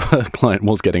that client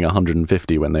was getting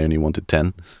 150 when they only wanted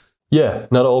 10... Yeah,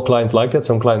 not all clients like that.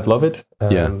 Some clients love it.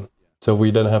 So we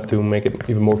don't have to make it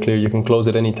even more clear. You can close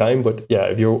it any time. But yeah,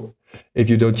 if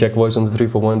you don't check Voice 123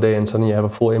 for one day and suddenly you have a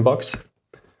full inbox,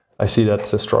 I see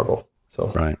that's a struggle.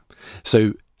 So right.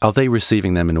 So are they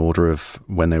receiving them in order of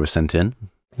when they were sent in?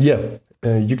 Yeah,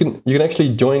 you can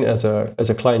actually join as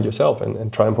a client yourself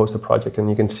and try and post a project, and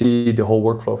you can see the whole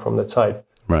workflow from that side.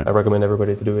 Right. I recommend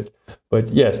everybody to do it. But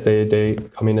yes, they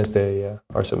come in as they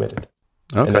are submitted.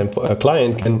 Okay. And then a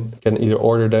client can either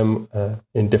order them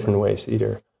in different ways,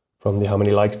 either from how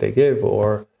many likes they give,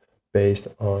 or based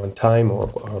on time or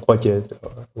budget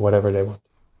or whatever they want.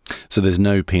 So there's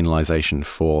no penalization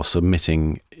for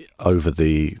submitting over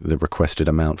the requested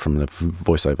amount from the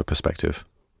voiceover perspective?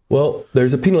 Well,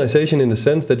 there's a penalization in the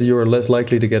sense that you're less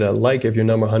likely to get a like if you're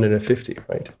number 150,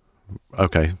 right?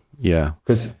 Okay, yeah.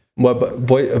 Because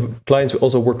clients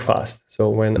also work fast. So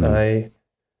when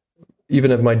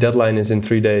even if my deadline is in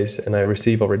 3 days and I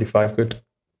receive already 5 good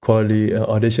quality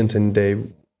auditions in day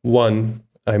 1,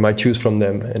 I might choose from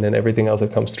them. And then everything else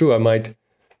that comes through, I might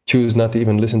choose not to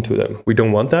even listen to them. We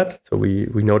don't want that. So we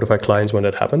notify clients when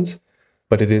that happens.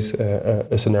 But it is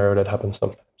a scenario that happens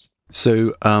sometimes.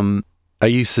 So are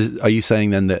you saying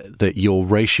then that your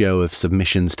ratio of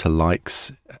submissions to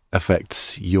likes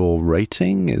affects your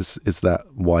rating? Is that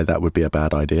why that would be a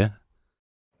bad idea?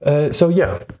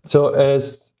 So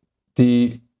as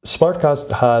the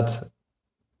Smartcast had,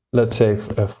 let's say,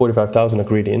 45,000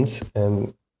 ingredients,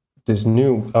 and this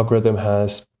new algorithm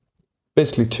has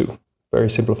basically two, very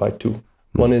simplified two.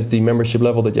 One is the membership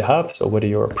level that you have, so whether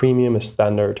you're a premium, a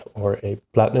standard, or a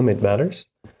platinum, it matters.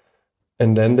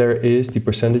 And then there is the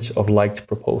percentage of liked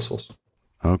proposals.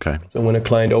 Okay. So when a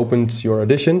client opens your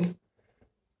audition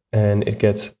and it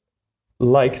gets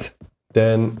liked,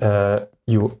 then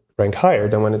you rank higher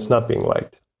than when it's not being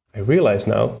liked. I realize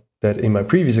now that in my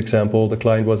previous example, the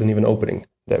client wasn't even opening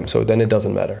them, so then it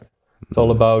doesn't matter. It's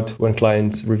all about when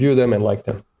clients review them and like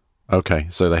them. Okay,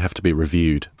 so they have to be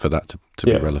reviewed for that to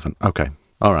be relevant. Okay,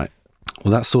 all right.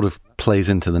 Well, that sort of plays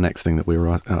into the next thing that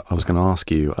I was going to ask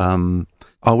you.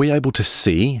 Are we able to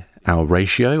see our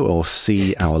ratio or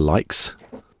see our likes?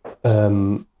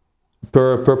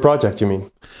 Per project, you mean?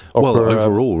 Or well,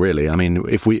 overall, really. I mean,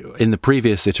 if we in the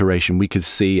previous iteration, we could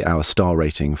see our star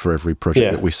rating for every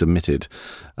project that we submitted.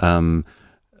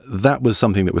 That was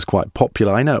something that was quite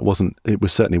popular. I know it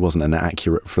certainly wasn't an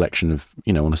accurate reflection of,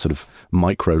 on a sort of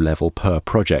micro level per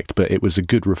project, but it was a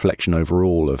good reflection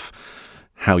overall of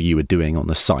how you were doing on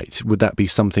the site. Would that be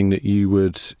something that you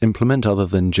would implement other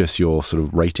than just your sort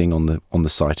of rating on the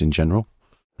site in general?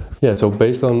 Yeah, so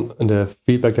based on the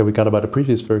feedback that we got about the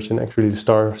previous version, actually the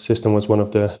star system was one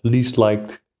of the least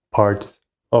liked parts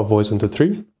of Voice Hunter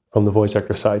 3 from the voice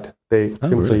actor side. They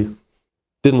simply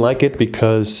didn't like it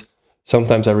because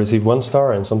sometimes I receive 1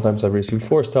 star and sometimes I receive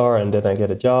 4 star and then I get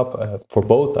a job. For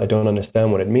both, I don't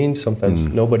understand what it means. Sometimes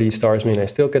nobody stars me and I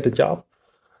still get the job.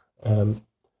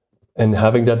 And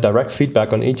having that direct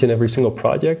feedback on each and every single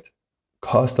project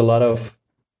caused a lot of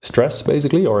stress,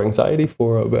 basically, or anxiety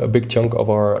for a big chunk of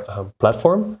our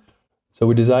platform. So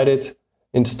we decided,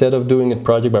 instead of doing it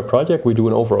project by project, we do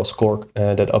an overall score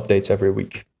that updates every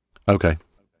week. Okay.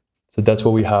 So that's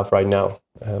what we have right now.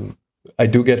 I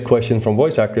do get questions from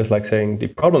voice actors like saying the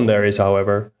problem there is,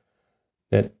 however,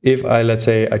 that if let's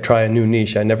say I try a new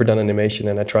niche, I never done animation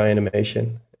and I try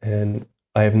animation and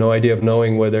I have no idea of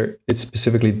knowing whether it's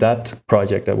specifically that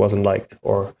project that wasn't liked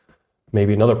or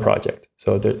maybe another project.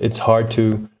 So it's hard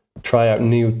to try out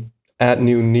add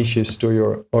new niches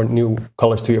to or new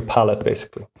colors to your palette,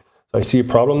 basically. So I see a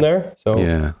problem there. So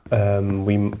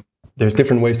there's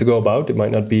different ways to go about. It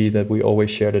might not be that we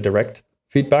always share the direct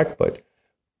feedback, but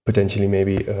potentially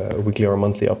maybe a weekly or a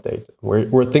monthly update.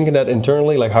 We're thinking that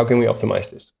internally, like how can we optimize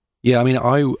this? Yeah, I mean,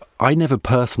 I never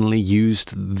personally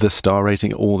used the star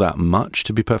rating all that much,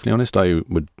 to be perfectly honest.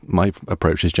 My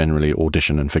approach is generally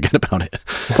audition and forget about it.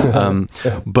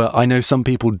 But I know some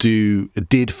people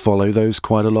did follow those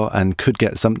quite a lot and could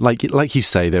get some, like you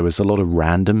say, there was a lot of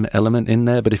random element in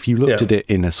there. But if you looked at it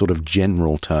in a sort of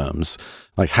general terms,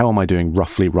 like how am I doing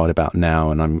roughly right about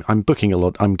now? And I'm booking a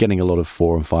lot, I'm getting a lot of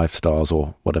 4 and 5 stars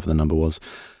or whatever the number was.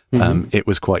 It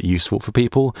was quite useful for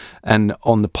people. And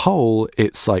on the poll,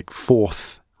 it's like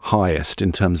 4th highest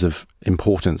in terms of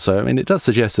importance. So, I mean, it does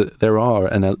suggest that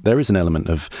there is an element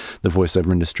of the voiceover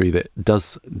industry that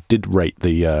did rate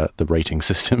the rating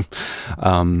system.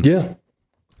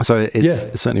 So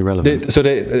it's certainly relevant.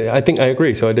 I think I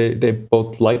agree. So they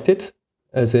both liked it,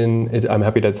 as in I'm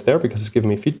happy that it's there because it's giving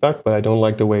me feedback, but I don't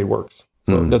like the way it works.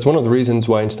 So that's one of the reasons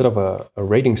why instead of a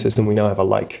rating system, we now have a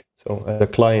like. So as a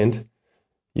client,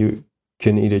 you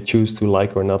can either choose to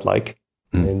like or not like,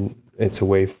 and it's a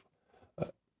way.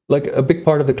 Like a big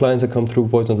part of the clients that come through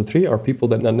Voice Hunter 3 are people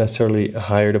that not necessarily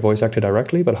hire the voice actor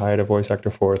directly, but hire the voice actor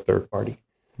for a third party.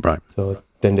 Right. So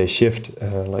then they shift,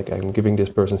 like I'm giving this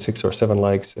person 6 or 7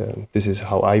 likes, this is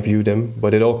how I view them,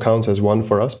 but it all counts as 1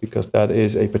 for us because that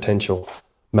is a potential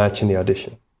match in the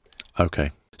audition.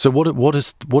 Okay. So what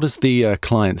does the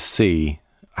client see?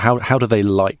 How do they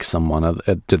like someone?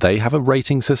 Do they have a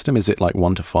rating system? Is it like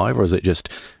 1 to 5, or is it just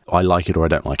I like it or I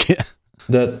don't like it?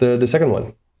 The second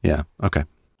one. Yeah. Okay.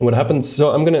 What happens?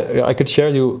 So I could share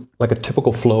you like a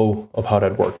typical flow of how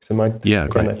that works.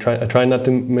 Great. I try not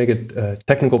to make it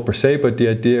technical per se, but the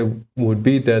idea would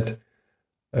be that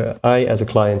I, as a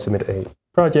client, submit a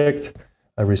project.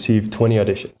 I receive 20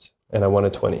 auditions, and I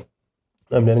wanted 20.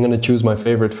 I'm then going to choose my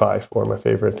favorite 5 or my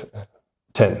favorite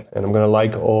 10, and I'm going to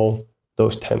like all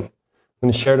those 10. I'm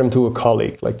going to share them to a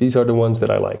colleague. Like, these are the ones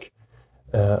that I like.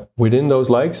 Within those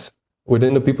likes,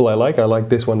 within the people I like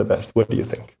this one the best. What do you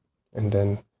think? And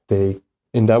then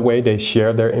in that way, they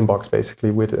share their inbox basically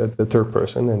with the third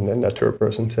person. And then that third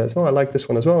person says, oh, I like this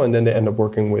one as well. And then they end up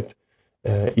working with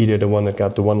either the one that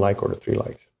got the 1 like or the 3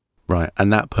 likes. Right.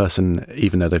 And that person,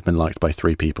 even though they've been liked by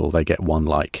 3 people, they get 1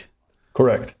 like.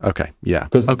 Correct. Okay. Yeah.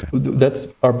 Because that's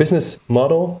our business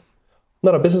model.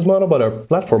 Not a business model, but our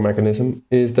platform mechanism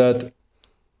is that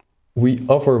we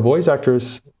offer voice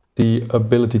actors the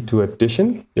ability to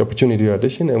audition, the opportunity to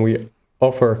audition, and we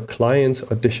offer clients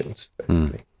auditions,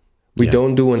 basically. We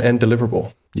don't do an end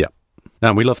deliverable. Yeah.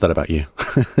 And we love that about you.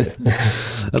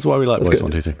 That's why we like Voice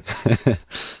 123.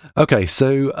 Okay,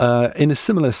 so in a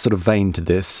similar sort of vein to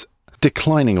this,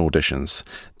 declining auditions,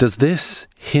 does this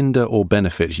hinder or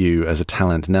benefit you as a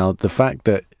talent? Now, the fact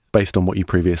that, based on what you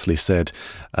previously said,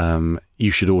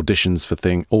 you should audition for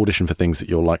things that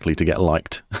you're likely to get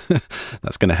liked.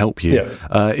 That's going to help you.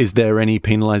 Yeah. Is there any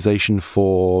penalization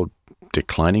for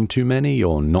declining too many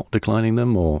or not declining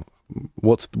them, or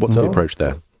what's the approach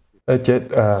there?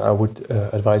 I would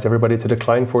advise everybody to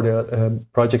decline for the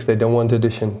projects they don't want to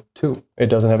audition to. It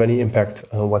doesn't have any impact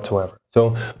whatsoever.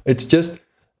 So it's just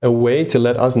a way to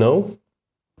let us know,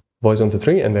 Voice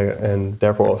 123, and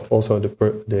therefore also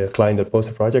the client that posts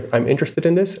the project, I'm interested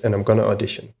in this and I'm going to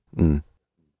audition.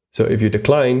 So if you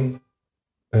decline,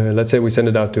 let's say we send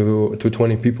it out to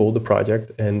 20 people, the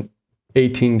project, and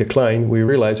 18 decline, we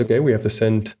realize, okay, we have to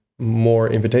send more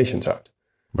invitations out.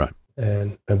 Right.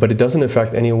 But it doesn't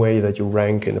affect any way that you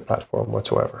rank in the platform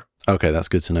whatsoever. Okay, that's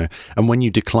good to know. And when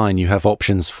you decline, you have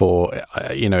options for,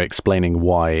 explaining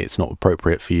why it's not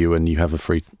appropriate for you, and you have a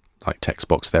free text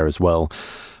box there as well.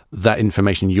 That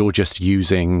information you're just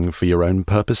using for your own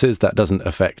purposes, that doesn't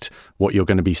affect what you're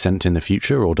going to be sent in the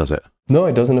future, or does it? No,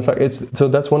 it doesn't affect. So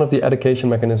that's one of the education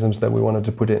mechanisms that we wanted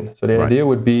to put in. So the idea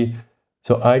would be,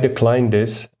 so I decline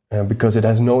this because it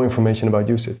has no information about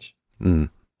usage. And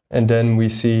then we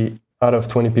see out of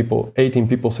 20 people, 18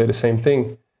 people say the same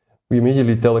thing. We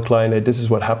immediately tell the client that this is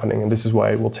what's happening and this is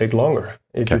why it will take longer.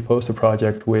 If you post a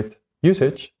project with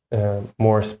usage,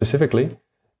 more specifically,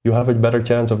 you have a better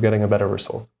chance of getting a better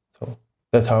result. So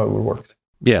that's how it works.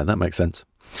 Yeah, that makes sense.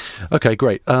 Okay,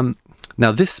 great.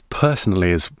 Now, this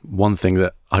personally is one thing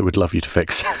that I would love you to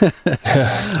fix.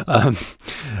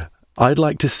 I'd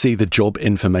like to see the job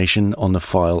information on the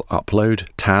file upload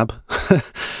tab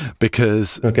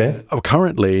because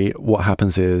currently what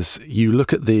happens is you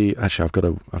look at I've got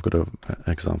a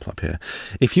example up here.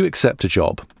 If you accept a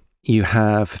job, you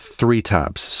have 3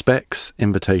 tabs: specs,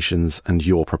 invitations, and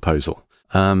your proposal.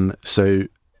 So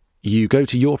you go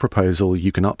to your proposal,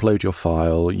 you can upload your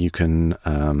file, you can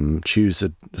choose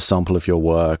a sample of your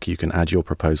work, you can add your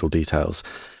proposal details.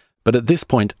 But at this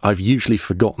point, I've usually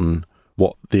forgotten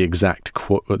what the exact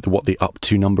what the up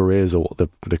to number is, or what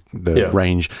the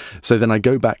range. So then I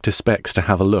go back to specs to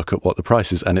have a look at what the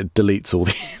price is, and it deletes all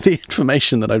the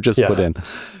information that I've just put in.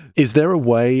 Is there a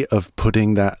way of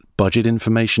putting that budget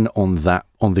information on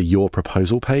the your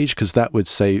proposal page? Because that would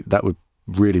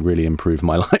really, really improve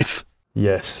my life.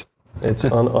 Yes, it's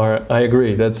on our. I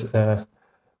agree. That's to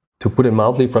put it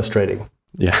mildly frustrating.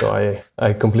 Yeah. So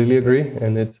I completely agree,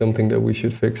 and it's something that we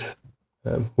should fix.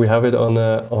 We have it on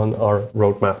our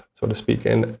roadmap, so to speak,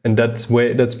 and that's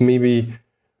maybe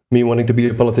me wanting to be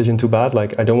a politician too bad.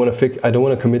 Like I don't want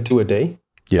to commit to a day.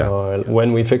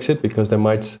 When we fix it, because there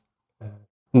might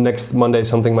next Monday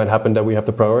something might happen that we have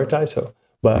to prioritize. So,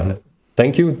 but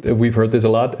thank you. We've heard this a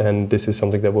lot, and this is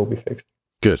something that will be fixed.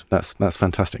 Good. That's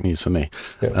fantastic news for me.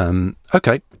 Yeah.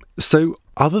 Okay. So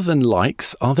other than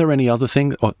likes, are there any other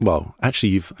things? Well,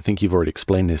 actually, I think you've already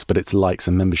explained this, but it's likes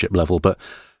and membership level. But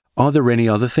are there any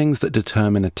other things that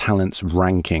determine a talent's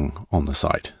ranking on the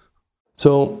site?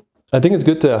 So I think it's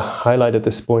good to highlight at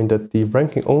this point that the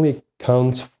ranking only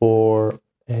counts for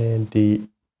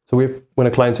when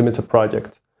a client submits a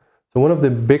project. So one of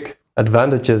the big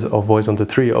advantages of Voice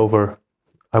 123 over,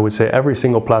 I would say, every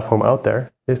single platform out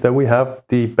there is that we have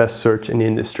the best search in the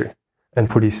industry. And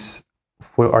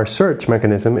for our search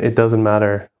mechanism, it doesn't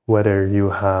matter whether you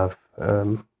have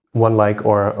 1 like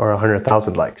or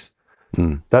 100,000 likes.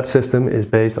 That system is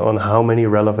based on how many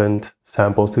relevant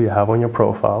samples do you have on your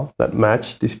profile that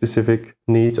match the specific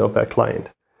needs of that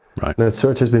client. Right. And that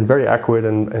search has been very accurate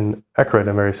and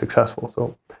very successful.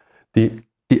 So the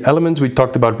elements we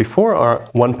talked about before are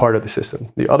one part of the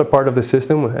system. The other part of the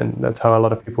system, and that's how a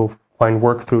lot of people find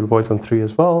work through the Voice 123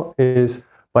 as well, is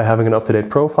by having an up-to-date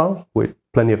profile with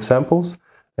plenty of samples,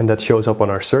 and that shows up on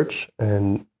our search.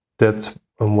 And that's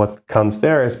what counts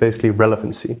there is basically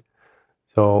relevancy.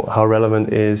 So how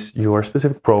relevant is your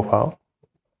specific profile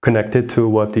connected to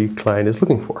what the client is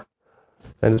looking for?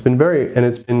 And it's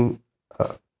been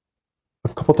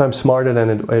a couple times smarter than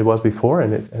it was before,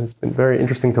 and it's been very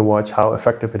interesting to watch how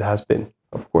effective it has been.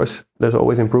 Of course, there's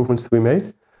always improvements to be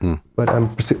made, but I'm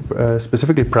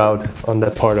specifically proud on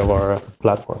that part of our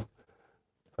platform.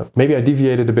 Maybe I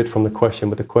deviated a bit from the question,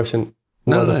 but the question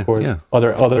was, of course,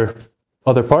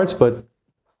 other parts, but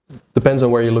depends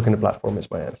on where you look in the platform is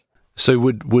my answer. So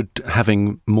would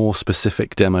having more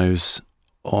specific demos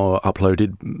or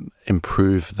uploaded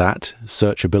improve that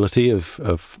searchability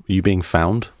of you being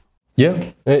found? Yeah,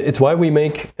 it's why we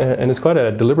make, and it's quite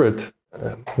a deliberate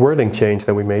wording change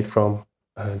that we made from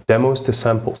demos to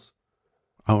samples.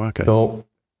 Oh, okay. So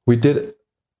we did,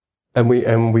 and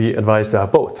we advised to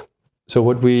have both. So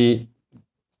what we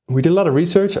did a lot of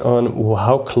research on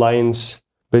how clients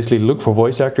basically look for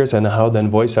voice actors and how then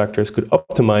voice actors could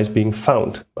optimize being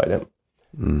found by them.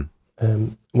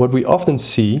 What we often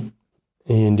see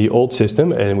in the old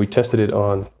system, and we tested it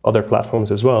on other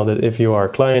platforms as well, that if you are a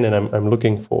client and I'm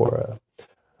looking for,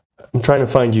 I'm trying to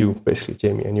find you, basically,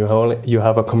 Jamie, and you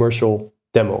have a commercial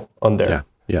demo on there.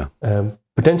 Yeah.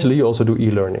 Potentially, you also do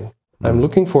e-learning. I'm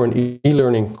looking for an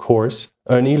e-learning course,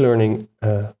 an e-learning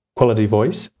quality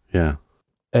voice. Yeah.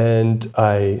 And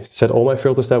I set all my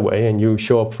filters that way, and you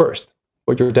show up first.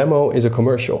 But your demo is a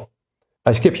commercial.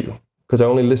 I skip you because I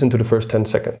only listen to the first 10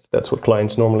 seconds. That's what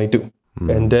clients normally do.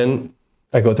 And then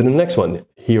I go to the next one.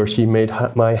 He or she might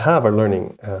have a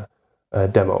learning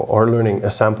demo or learning a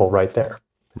sample right there.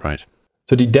 Right.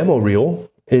 So the demo reel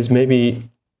is maybe,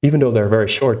 even though they're very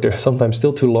short, they're sometimes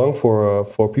still too long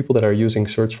for people that are using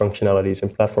search functionalities in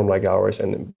platform like ours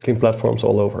and in platforms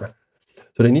all over.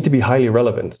 So they need to be highly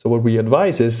relevant. So what we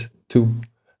advise is to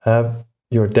have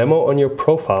your demo on your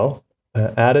profile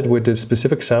added with the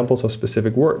specific samples of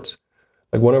specific words.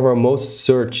 Like one of our most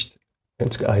searched,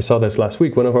 I saw this last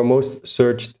week, one of our most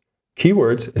searched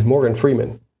keywords is Morgan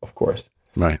Freeman, of course.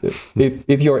 Right.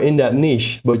 If you're in that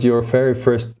niche, but your very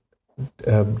first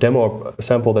demo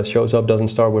sample that shows up doesn't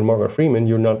start with Morgan Freeman,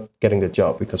 you're not getting the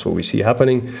job, because what we see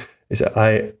happening is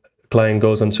that client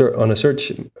goes on a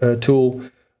search tool,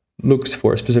 looks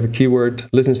for a specific keyword,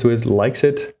 listens to it, likes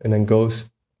it, and then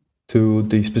goes to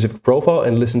the specific profile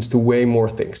and listens to way more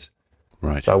things.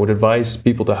 Right. So I would advise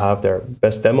people to have their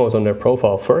best demos on their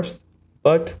profile first,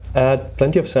 but add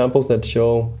plenty of samples that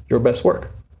show your best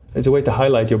work. It's a way to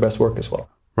highlight your best work as well.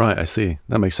 Right, I see.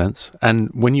 That makes sense. And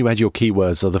when you add your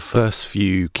keywords, are the first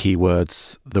few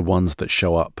keywords the ones that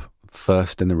show up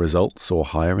first in the results or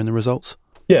higher in the results?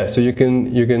 Yeah, so you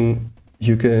can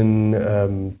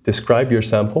describe your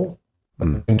sample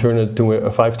and turn it to a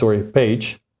 5-story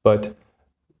page, but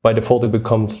by default it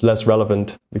becomes less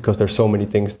relevant because there's so many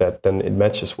things that then it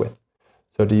matches with.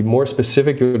 So the more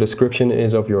specific your description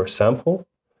is of your sample,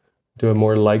 the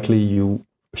more likely you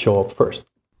show up first.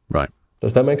 Right.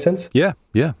 Does that make sense? Yeah,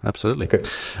 absolutely.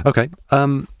 Okay.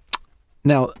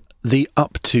 Now, the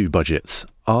up to budgets,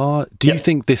 do you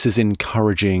think this is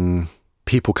encouraging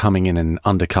people coming in and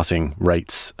undercutting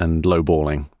rates and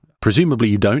lowballing? Presumably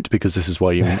you don't, because this is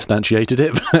why you instantiated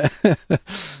it.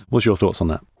 What's your thoughts on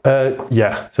that?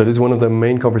 Yeah, so this is one of the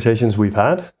main conversations we've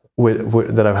had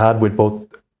that I've had with both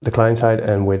the client side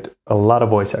and with a lot of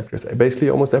voice actors. Basically,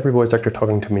 almost every voice actor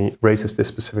talking to me raises this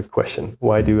specific question.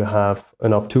 Why do you have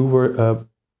an up to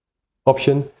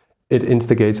option? It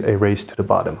instigates a race to the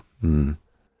bottom. And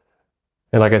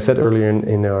like I said earlier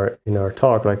in our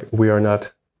talk, like we are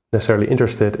not necessarily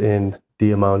interested in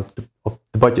the amount of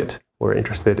the budget. We're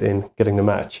interested in getting the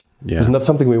match. Yeah. It's not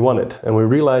something we wanted. And we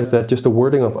realized that just the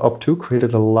wording of up to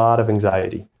created a lot of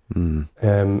anxiety.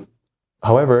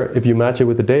 However, if you match it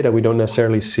with the data, we don't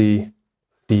necessarily see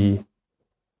the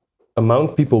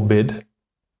amount people bid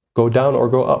go down or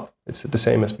go up. It's the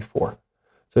same as before.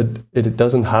 So it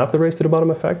doesn't have the race to the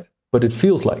bottom effect, but it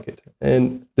feels like it.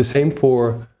 And the same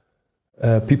for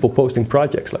people posting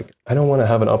projects. Like, I don't want to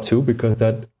have an up to because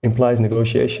that implies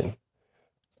negotiation.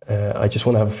 I just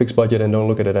want to have a fixed budget and don't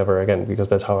look at it ever again, because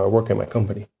that's how I work in my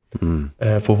company.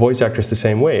 For voice actors, the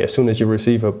same way. As soon as you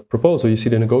receive a proposal, you see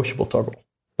the negotiable toggle.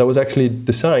 That was actually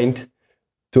designed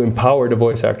to empower the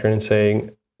voice actor in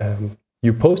saying,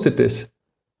 you posted this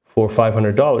for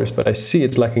 $500, but I see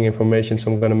it's lacking information,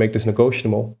 so I'm going to make this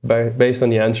negotiable based on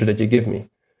the answer that you give me.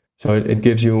 So it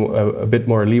gives you a bit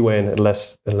more leeway and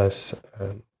less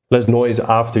noise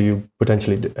after you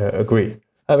potentially agree.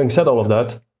 Having said all of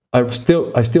that, I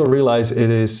still realize it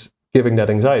is giving that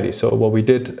anxiety. So what we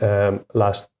did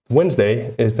last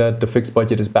Wednesday is that the fixed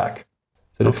budget is back.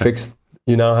 So the fixed,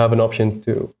 you now have an option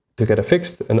to get a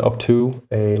fixed and up to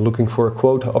a looking for a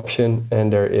quote option,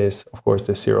 and there is of course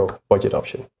the zero budget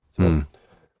option. So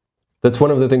that's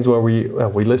one of the things where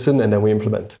we listen and then we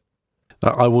implement.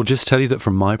 I will just tell you that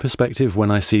from my perspective, when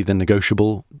I see the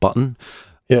negotiable button,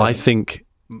 I think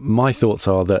my thoughts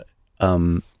are that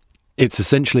it's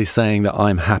essentially saying that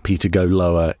I'm happy to go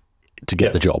lower to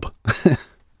get the job.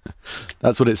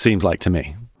 That's what it seems like to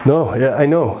me. No, yeah, I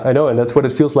know, and that's what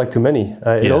it feels like to many.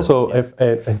 It also,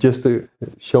 just to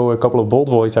show a couple of bold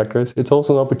voice actors, it's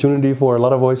also an opportunity for a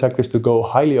lot of voice actors to go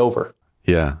highly over.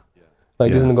 Yeah.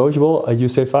 Like this is negotiable. You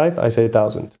say 5, I say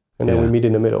 1,000. and then we meet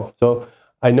in the middle. So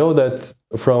I know that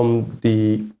from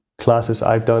the classes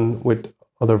I've done with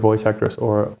other voice actors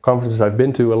or conferences I've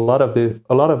been to, a lot of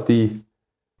the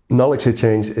knowledge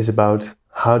exchange is about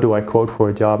how do I quote for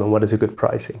a job and what is a good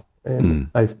pricing. And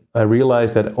I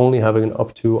realized that only having an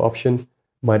up to option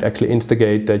might actually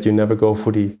instigate that you never go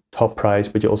for the top price,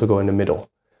 but you also go in the middle.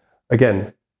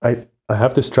 Again, I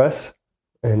have to stress,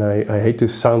 and I hate to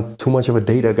sound too much of a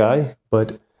data guy,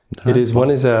 but one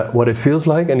is what it feels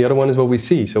like, and the other one is what we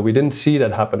see. So we didn't see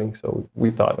that happening. So we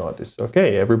thought, this is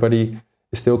okay. Everybody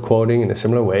is still quoting in a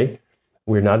similar way.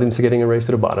 We're not instigating a race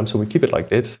to the bottom, so we keep it like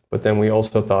this. But then we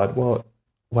also thought, well,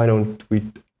 why don't we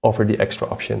offer the extra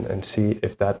option and see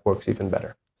if that works even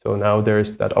better? So now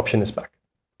that option is back.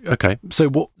 Okay.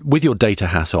 So with your data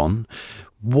hat on,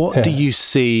 what do you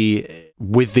see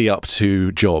with the up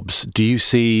to jobs? Do you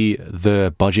see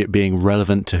the budget being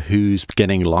relevant to who's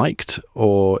getting liked,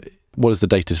 or what is the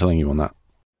data telling you on that?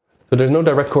 So there's no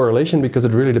direct correlation because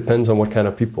it really depends on what kind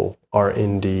of people are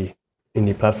in the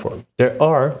platform. There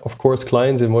are, of course,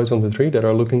 clients in Voice 123 that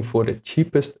are looking for the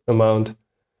cheapest amount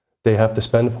they have to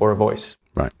spend for a voice.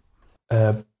 Right.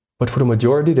 But for the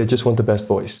majority, they just want the best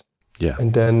voice. Yeah.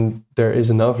 And then there is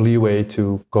enough leeway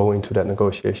to go into that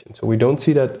negotiation. So we don't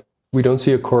see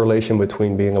a correlation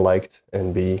between being liked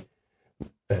and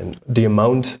the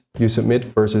amount you submit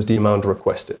versus the amount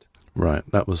requested. Right.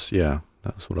 That's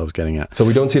what I was getting at. So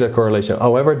we don't see that correlation.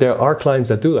 However, there are clients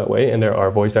that do that way, and there are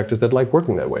voice actors that like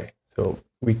working that way. So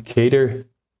we cater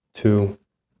to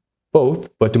both,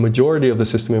 but the majority of the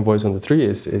system in Voice 123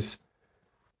 is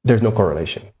there's no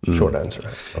correlation. Short answer.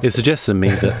 It suggests to me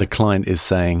that the client is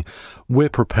saying, we're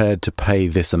prepared to pay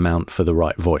this amount for the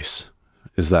right voice.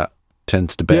 Is that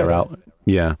tends to bear out?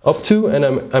 Yeah. Up to, and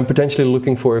I'm potentially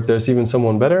looking for if there's even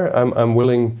someone better, I'm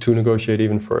willing to negotiate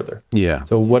even further. Yeah.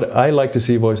 So what I like to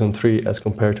see Voice 123 as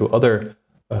compared to other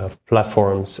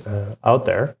platforms out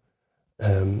there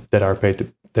that are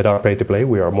paid to play,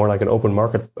 we are more like an open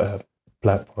market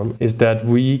platform, is that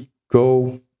we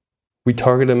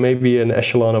target maybe an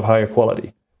echelon of higher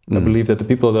quality. I believe that the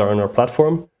people that are on our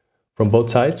platform from both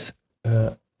sides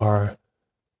are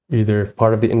either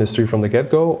part of the industry from the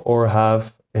get-go or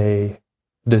have a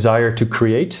desire to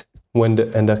create, and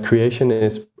that creation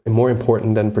is more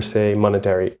important than per se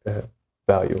monetary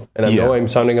value. And I know I'm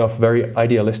sounding off very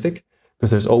idealistic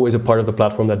because there's always a part of the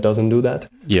platform that doesn't do that.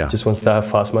 Yeah. Just wants to have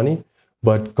fast money.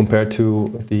 But compared to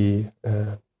the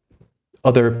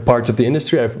other parts of the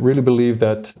industry, I really believe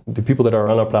that the people that are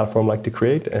on our platform like to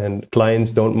create, and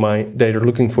clients don't mind. They're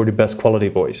looking for the best quality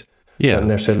voice. Yeah. Not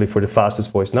necessarily for the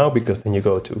fastest voice now, because then you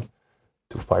go to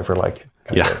Fiverr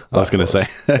I was going to say.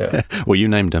 Well, you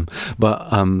named them. But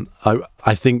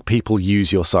I think people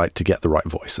use your site to get the right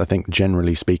voice. I think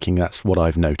generally speaking, that's what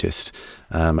I've noticed.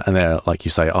 And there, like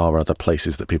you say, are other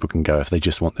places that people can go if they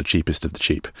just want the cheapest of the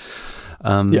cheap.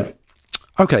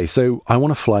 Okay, so I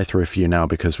want to fly through a few now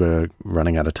because we're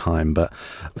running out of time. But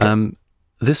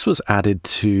this was added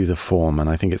to the form, and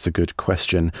I think it's a good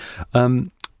question.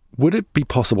 Would it be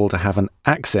possible to have an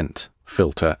accent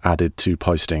filter added to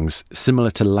postings similar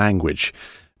to language?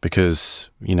 Because,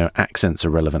 accents are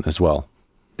relevant as well.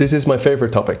 This is my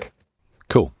favorite topic.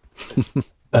 Cool.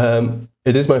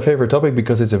 It is my favorite topic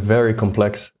because it's a very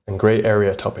complex and gray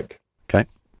area topic. Okay.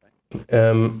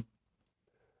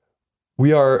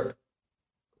 We are,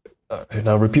 and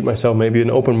I'll repeat myself, maybe an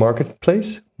open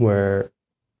marketplace where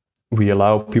we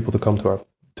allow people to come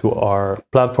to our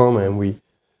platform, and we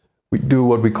do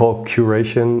what we call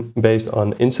curation based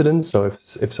on incidents. So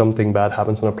if something bad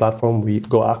happens on a platform, we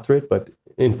go after it. But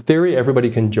in theory, everybody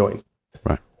can join.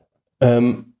 Right.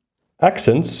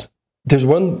 Accents. There's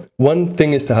one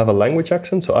thing is to have a language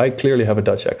accent. So I clearly have a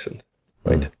Dutch accent,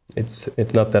 right?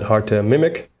 It's not that hard to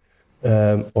mimic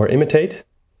or imitate,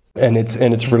 and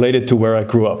it's related to where I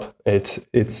grew up.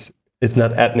 It's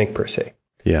not ethnic per se.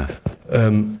 Yeah.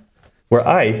 Where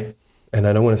and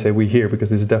I don't want to say we here because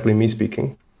this is definitely me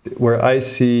speaking. Where I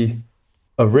see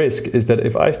a risk is that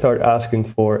if I start asking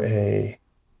for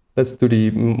let's do the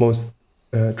most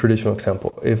traditional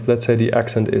example. If, let's say, the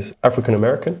accent is African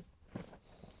American,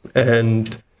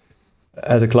 and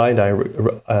as a client,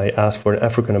 I ask for an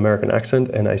African American accent,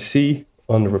 and I see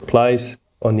on the replies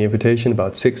on the invitation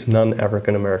about 6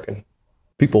 non-African American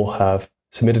people have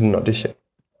submitted an audition.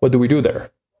 What do we do there?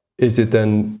 Is it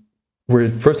then we're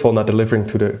first of all not delivering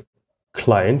to the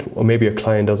client, or maybe a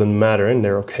client doesn't matter and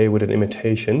they're okay with an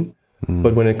imitation.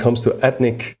 But when it comes to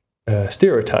ethnic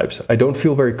stereotypes, I don't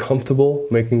feel very comfortable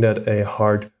making that a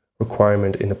hard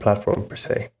requirement in the platform per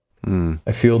se.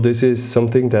 I feel this is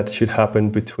something that should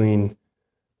happen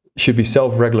should be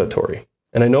self-regulatory.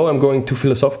 And I know I'm going too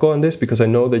philosophical on this because I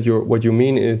know that what you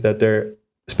mean is that there,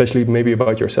 especially maybe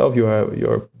about yourself, you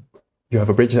have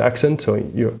a British accent, so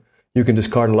you can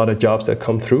discard a lot of jobs that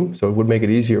come through. So it would make it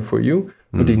easier for you.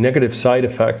 But the negative side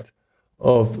effect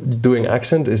of doing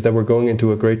accent is that we're going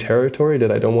into a gray territory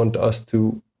that I don't want us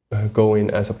to go in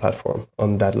as a platform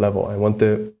on that level. I want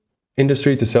the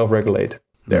industry to self-regulate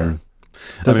there.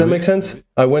 Does that make sense?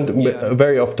 I went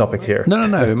very off topic here. No,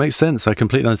 it makes sense. I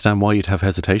completely understand why you'd have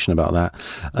hesitation about that.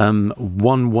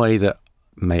 One way that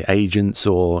agents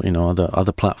or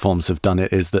other platforms have done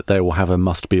it is that they will have a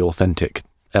must be authentic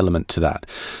element to that.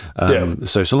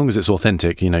 So long as it's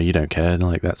authentic, you don't care,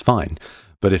 like that's fine.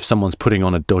 But if someone's putting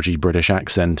on a dodgy British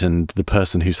accent and the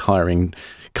person who's hiring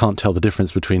can't tell the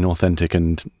difference between authentic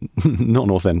and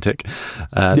non-authentic,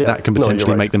 that can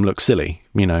potentially make them look silly,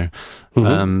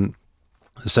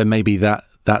 So maybe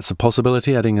that's a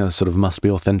possibility, adding a sort of must be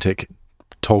authentic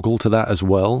toggle to that as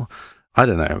well. I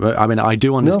don't know. I mean, I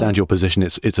do understand your position.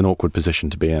 It's an awkward position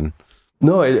to be in.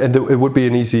 No, and it would be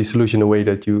an easy solution the way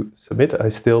that you submit. I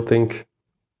still think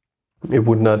it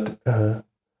would not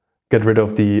get rid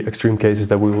of the extreme cases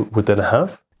that we would then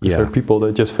have. Because there are people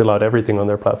that just fill out everything on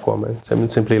their platform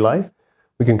and simply lie.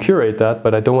 We can curate that,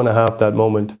 but I don't want to have that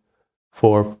moment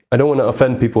I don't want to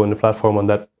offend people in the platform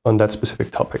on that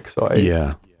specific topic. So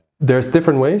there's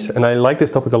different ways, and I like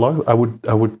this topic a lot.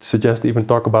 I would suggest even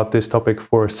talk about this topic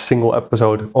for a single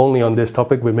episode only on this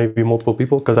topic with maybe multiple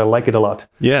people, because I like it a lot.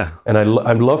 Yeah. And I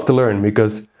love to learn,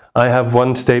 because I have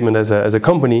one statement as a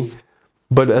company,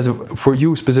 but for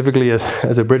you specifically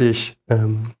as a British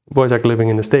voice actor living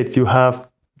in the States,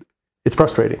 it's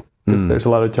frustrating. There's a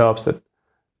lot of jobs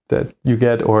that you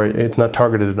get, or it's not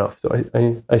targeted enough. So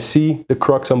I see the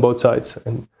crux on both sides,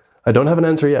 and I don't have an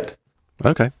answer yet.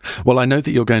 Okay. Well, I know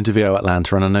that you're going to VO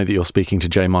Atlanta, and I know that you're speaking to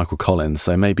J. Michael Collins,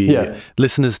 so maybe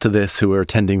listeners to this who are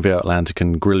attending VO Atlanta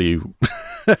can grill you.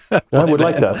 I would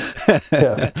like that.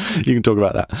 Yeah. You can talk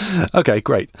about that. Okay,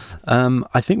 great.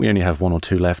 I think we only have one or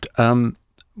two left.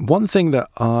 One thing that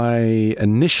I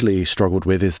initially struggled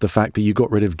with is the fact that you got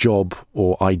rid of job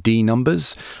or ID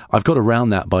numbers. I've got around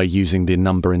that by using the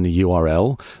number in the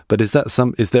URL, but is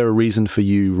there a reason for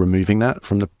you removing that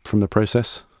from the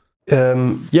process?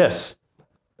 Yes.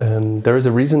 There is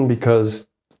a reason, because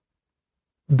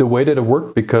the way that it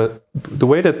worked, the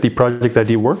way that the project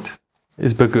ID worked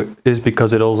is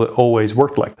because it always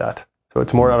worked like that. So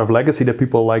it's more out of legacy that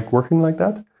people like working like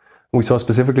that. We saw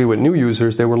specifically with new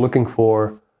users, they were looking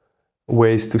for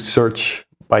ways to search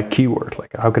by keyword.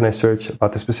 Like, how can I search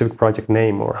about the specific project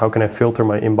name, or how can I filter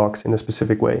my inbox in a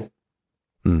specific way?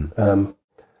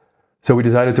 So we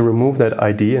decided to remove that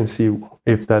ID and see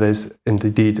if that is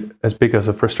indeed as big as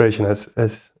a frustration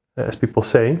as people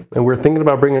say. And we're thinking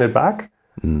about bringing it back,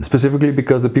 specifically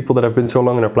because the people that have been so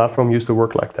long on our platform used to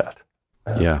work like that.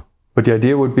 But the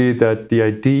idea would be that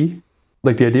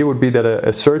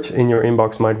a search in your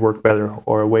inbox might work better,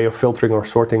 or a way of filtering or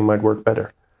sorting might work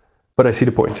better. But I see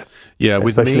the point. Yeah,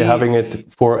 especially having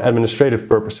it for administrative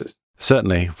purposes.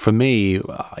 Certainly. For me,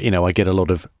 I get a lot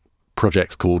of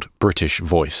projects called British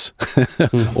Voice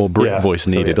or Brit Voice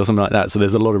Needed or something like that. So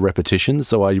there's a lot of repetition.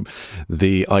 So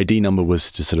the ID number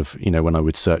was just sort of, when I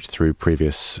would search through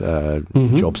previous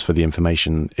jobs for the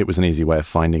information, it was an easy way of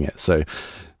finding it. So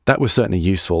that was certainly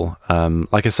useful.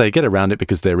 Like I say, get around it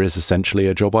because there is essentially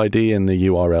a job ID in the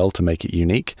URL to make it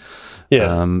unique.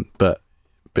 But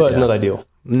it's not ideal.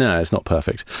 No, it's not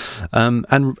perfect.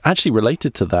 And actually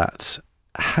related to that,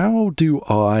 how do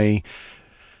I...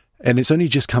 And it's only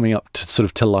just coming up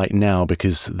to light now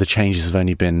because the changes have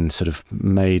only been sort of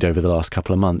made over the last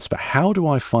couple of months. But how do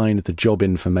I find the job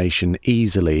information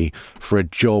easily for a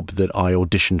job that I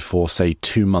auditioned for, say,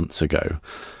 2 months ago?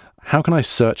 How can I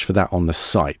search for that on the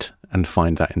site and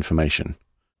find that information?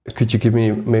 Could you give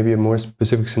me maybe a more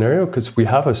specific scenario? Because we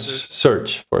have a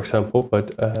search, for example,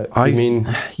 but I've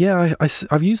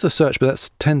used the search, but that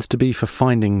tends to be for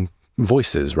finding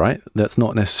voices, right? That's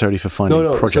not necessarily for finding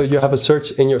projects. So you have a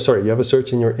search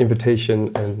in your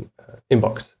invitation and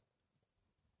inbox,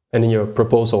 and in your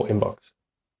proposal inbox.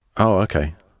 Oh,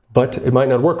 okay. But it might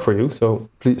not work for you. So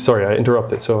please, sorry, I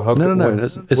interrupted. So how?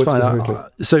 It's fine.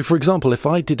 So, for example, if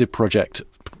I did a project,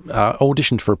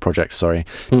 auditioned for a project,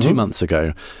 2 months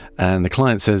ago, and the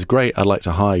client says, "Great, I'd like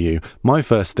to hire you." My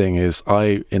first thing is,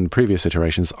 in previous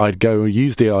iterations, I'd go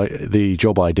use the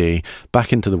job ID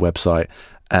back into the website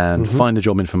and find the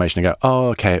job information and go,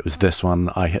 "Oh, okay, it was this one."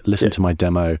 I listen to my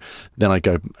demo, then I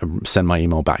go send my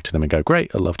email back to them and go,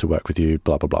 "Great, I'd love to work with you."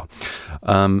 Blah blah blah.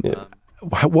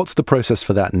 What's the process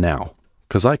for that now?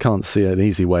 Because I can't see an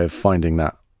easy way of finding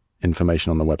that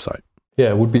information on the website. Yeah,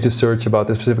 it would be to search about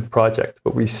the specific project.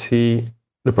 But we see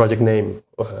the project name,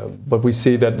 but we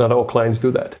see that not all clients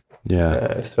do that.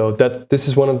 Yeah. So this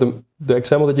is one of the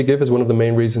example that you give is one of the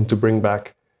main reasons to bring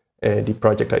back the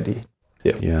project ID.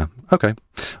 Yeah. Yeah. Okay.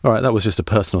 All right. That was just a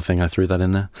personal thing. I threw that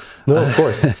in there. No, of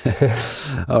course.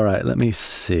 All right. Let me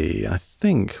see. I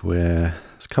think there's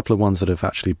a couple of ones that have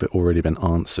actually already been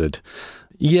answered.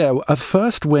 Yeah. At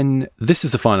first, this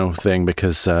is the final thing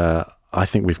because I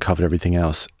think we've covered everything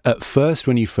else. At first,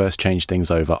 when you first changed things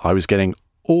over, I was getting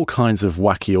all kinds of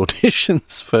wacky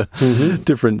auditions for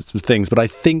different things, but I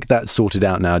think that's sorted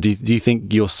out now. Do you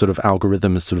think your sort of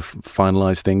algorithm has sort of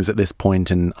finalized things at this point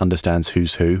and understands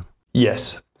who's who?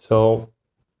 Yes. So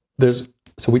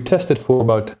we tested for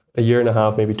about a year and a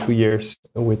half, maybe 2 years,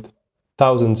 with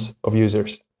thousands of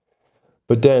users.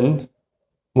 But then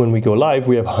when we go live,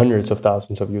 we have hundreds of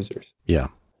thousands of users. Yeah.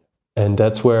 And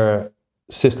that's where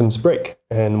systems break.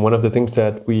 And one of the things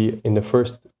that in the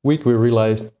first week, we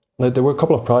realized that there were a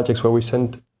couple of projects where we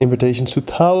sent invitations to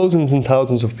thousands and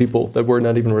thousands of people that were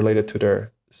not even related to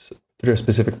their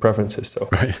specific preferences. So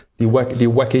the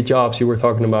wacky jobs you were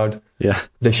talking about,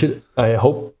 I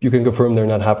hope you can confirm they're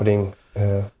not happening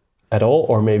at all,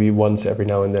 or maybe once every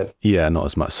now and then. Yeah, not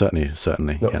as much.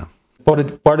 Certainly. No. Yeah.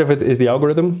 Part of it is the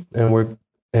algorithm,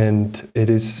 and it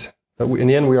is in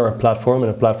the end we are a platform,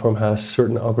 and a platform has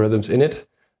certain algorithms in it,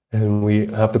 and we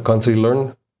have to constantly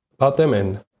learn about them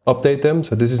and update them.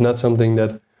 So this is not something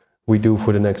that we do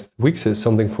for the next weeks. It's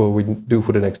something we do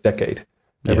for the next decade.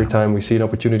 Every time we see an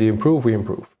opportunity to improve, we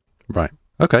improve. Right.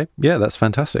 Okay. Yeah, that's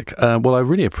fantastic. Well, I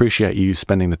really appreciate you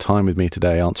spending the time with me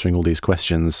today, answering all these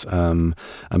questions and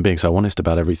being so honest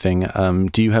about everything.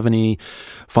 Do you have any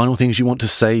final things you want to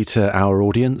say to our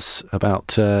audience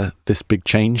about this big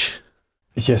change?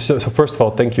 Yes. So first of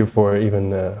all, thank you for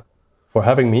for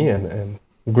having me and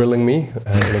grilling me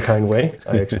in a kind way.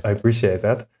 I appreciate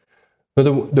that. But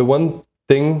the one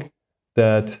thing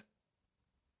that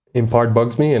in part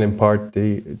bugs me, and in part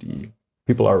the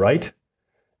people are right,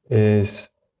 is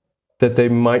that they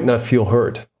might not feel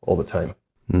heard all the time.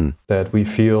 That we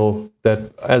feel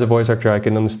that as a voice actor, I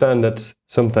can understand that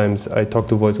sometimes I talk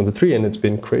to Voice on the 3 and it's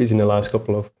been crazy in the last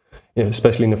couple of,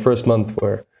 especially in the first month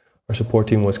where our support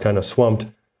team was kind of swamped,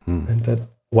 and that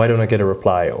why don't I get a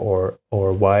reply, or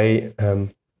why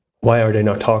are they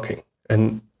not talking?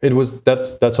 And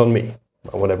that's on me.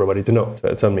 I want everybody to know. So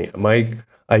it's on me. My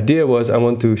idea was I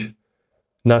want to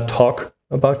not talk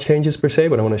about changes per se,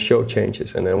 but I want to show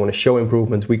changes, and I want to show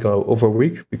improvements week over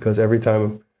week, because every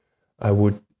time I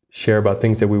would share about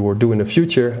things that we will do in the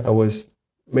future, I was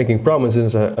making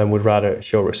promises and would rather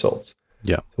show results.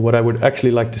 Yeah. So what I would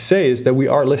actually like to say is that we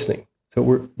are listening. So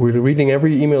we're reading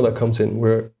every email that comes in.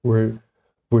 We're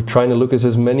trying to look at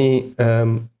as many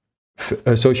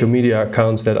social media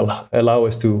accounts that allow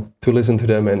us to listen to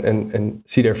them and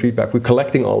see their feedback. We're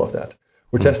collecting all of that.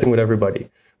 We're testing with everybody.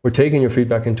 We're taking your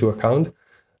feedback into account,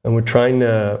 and we're trying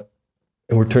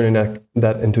and we're turning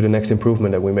that into the next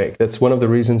improvement that we make. That's one of the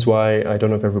reasons why, I don't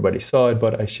know if everybody saw it,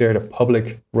 but I shared a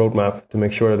public roadmap to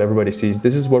make sure that everybody sees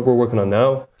this is what we're working on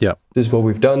now. Yeah. This is what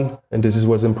we've done, and this is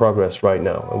what's in progress right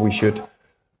now. And we should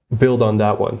build on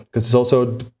that one, because it's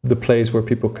also the place where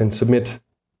people can submit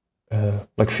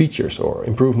like features or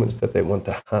improvements that they want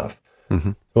to have.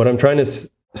 Mm-hmm. What I'm trying to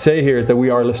say here is that we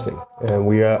are listening,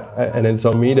 and it's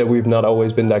on me that we've not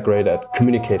always been that great at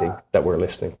communicating that we're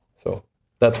listening. So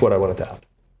that's what I wanted to add.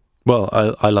 Well,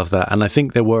 I love that, and I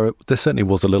think there certainly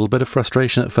was a little bit of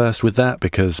frustration at first with that,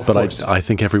 but I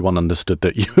think everyone understood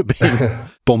that you were being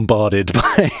bombarded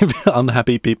by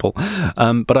unhappy people.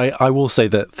 But I will say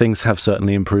that things have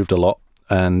certainly improved a lot.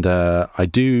 And I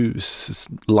do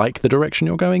like the direction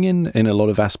you're going in a lot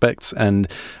of aspects. And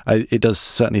it does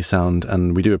certainly sound,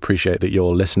 and we do appreciate that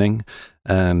you're listening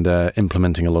and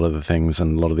implementing a lot of the things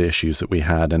and a lot of the issues that we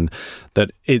had. And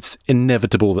that it's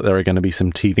inevitable that there are going to be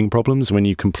some teething problems when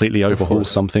you completely overhaul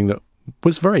something that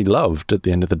was very loved at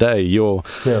the end of the day.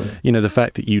 The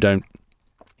fact that you don't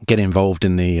get involved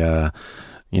in the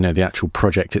actual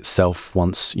project itself.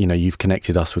 Once you've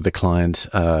connected us with the client,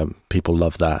 people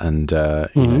love that, and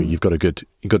you've got a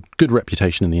good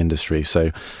reputation in the industry. So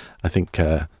I think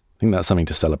that's something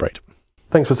to celebrate.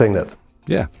 Thanks for saying that.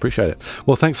 Yeah, appreciate it.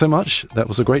 Well, thanks so much. That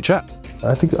was a great chat.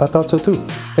 I thought so too.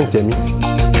 Thanks, Jamie.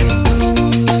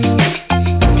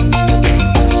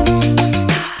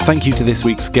 Thank you to this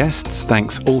week's guests.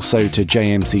 Thanks also to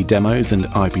JMC Demos and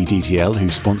IPDTL who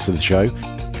sponsor the show.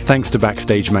 Thanks to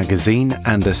Backstage Magazine,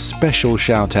 and a special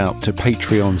shout out to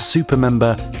Patreon super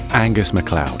member Angus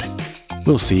MacLeod.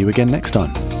 We'll see you again next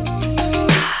time.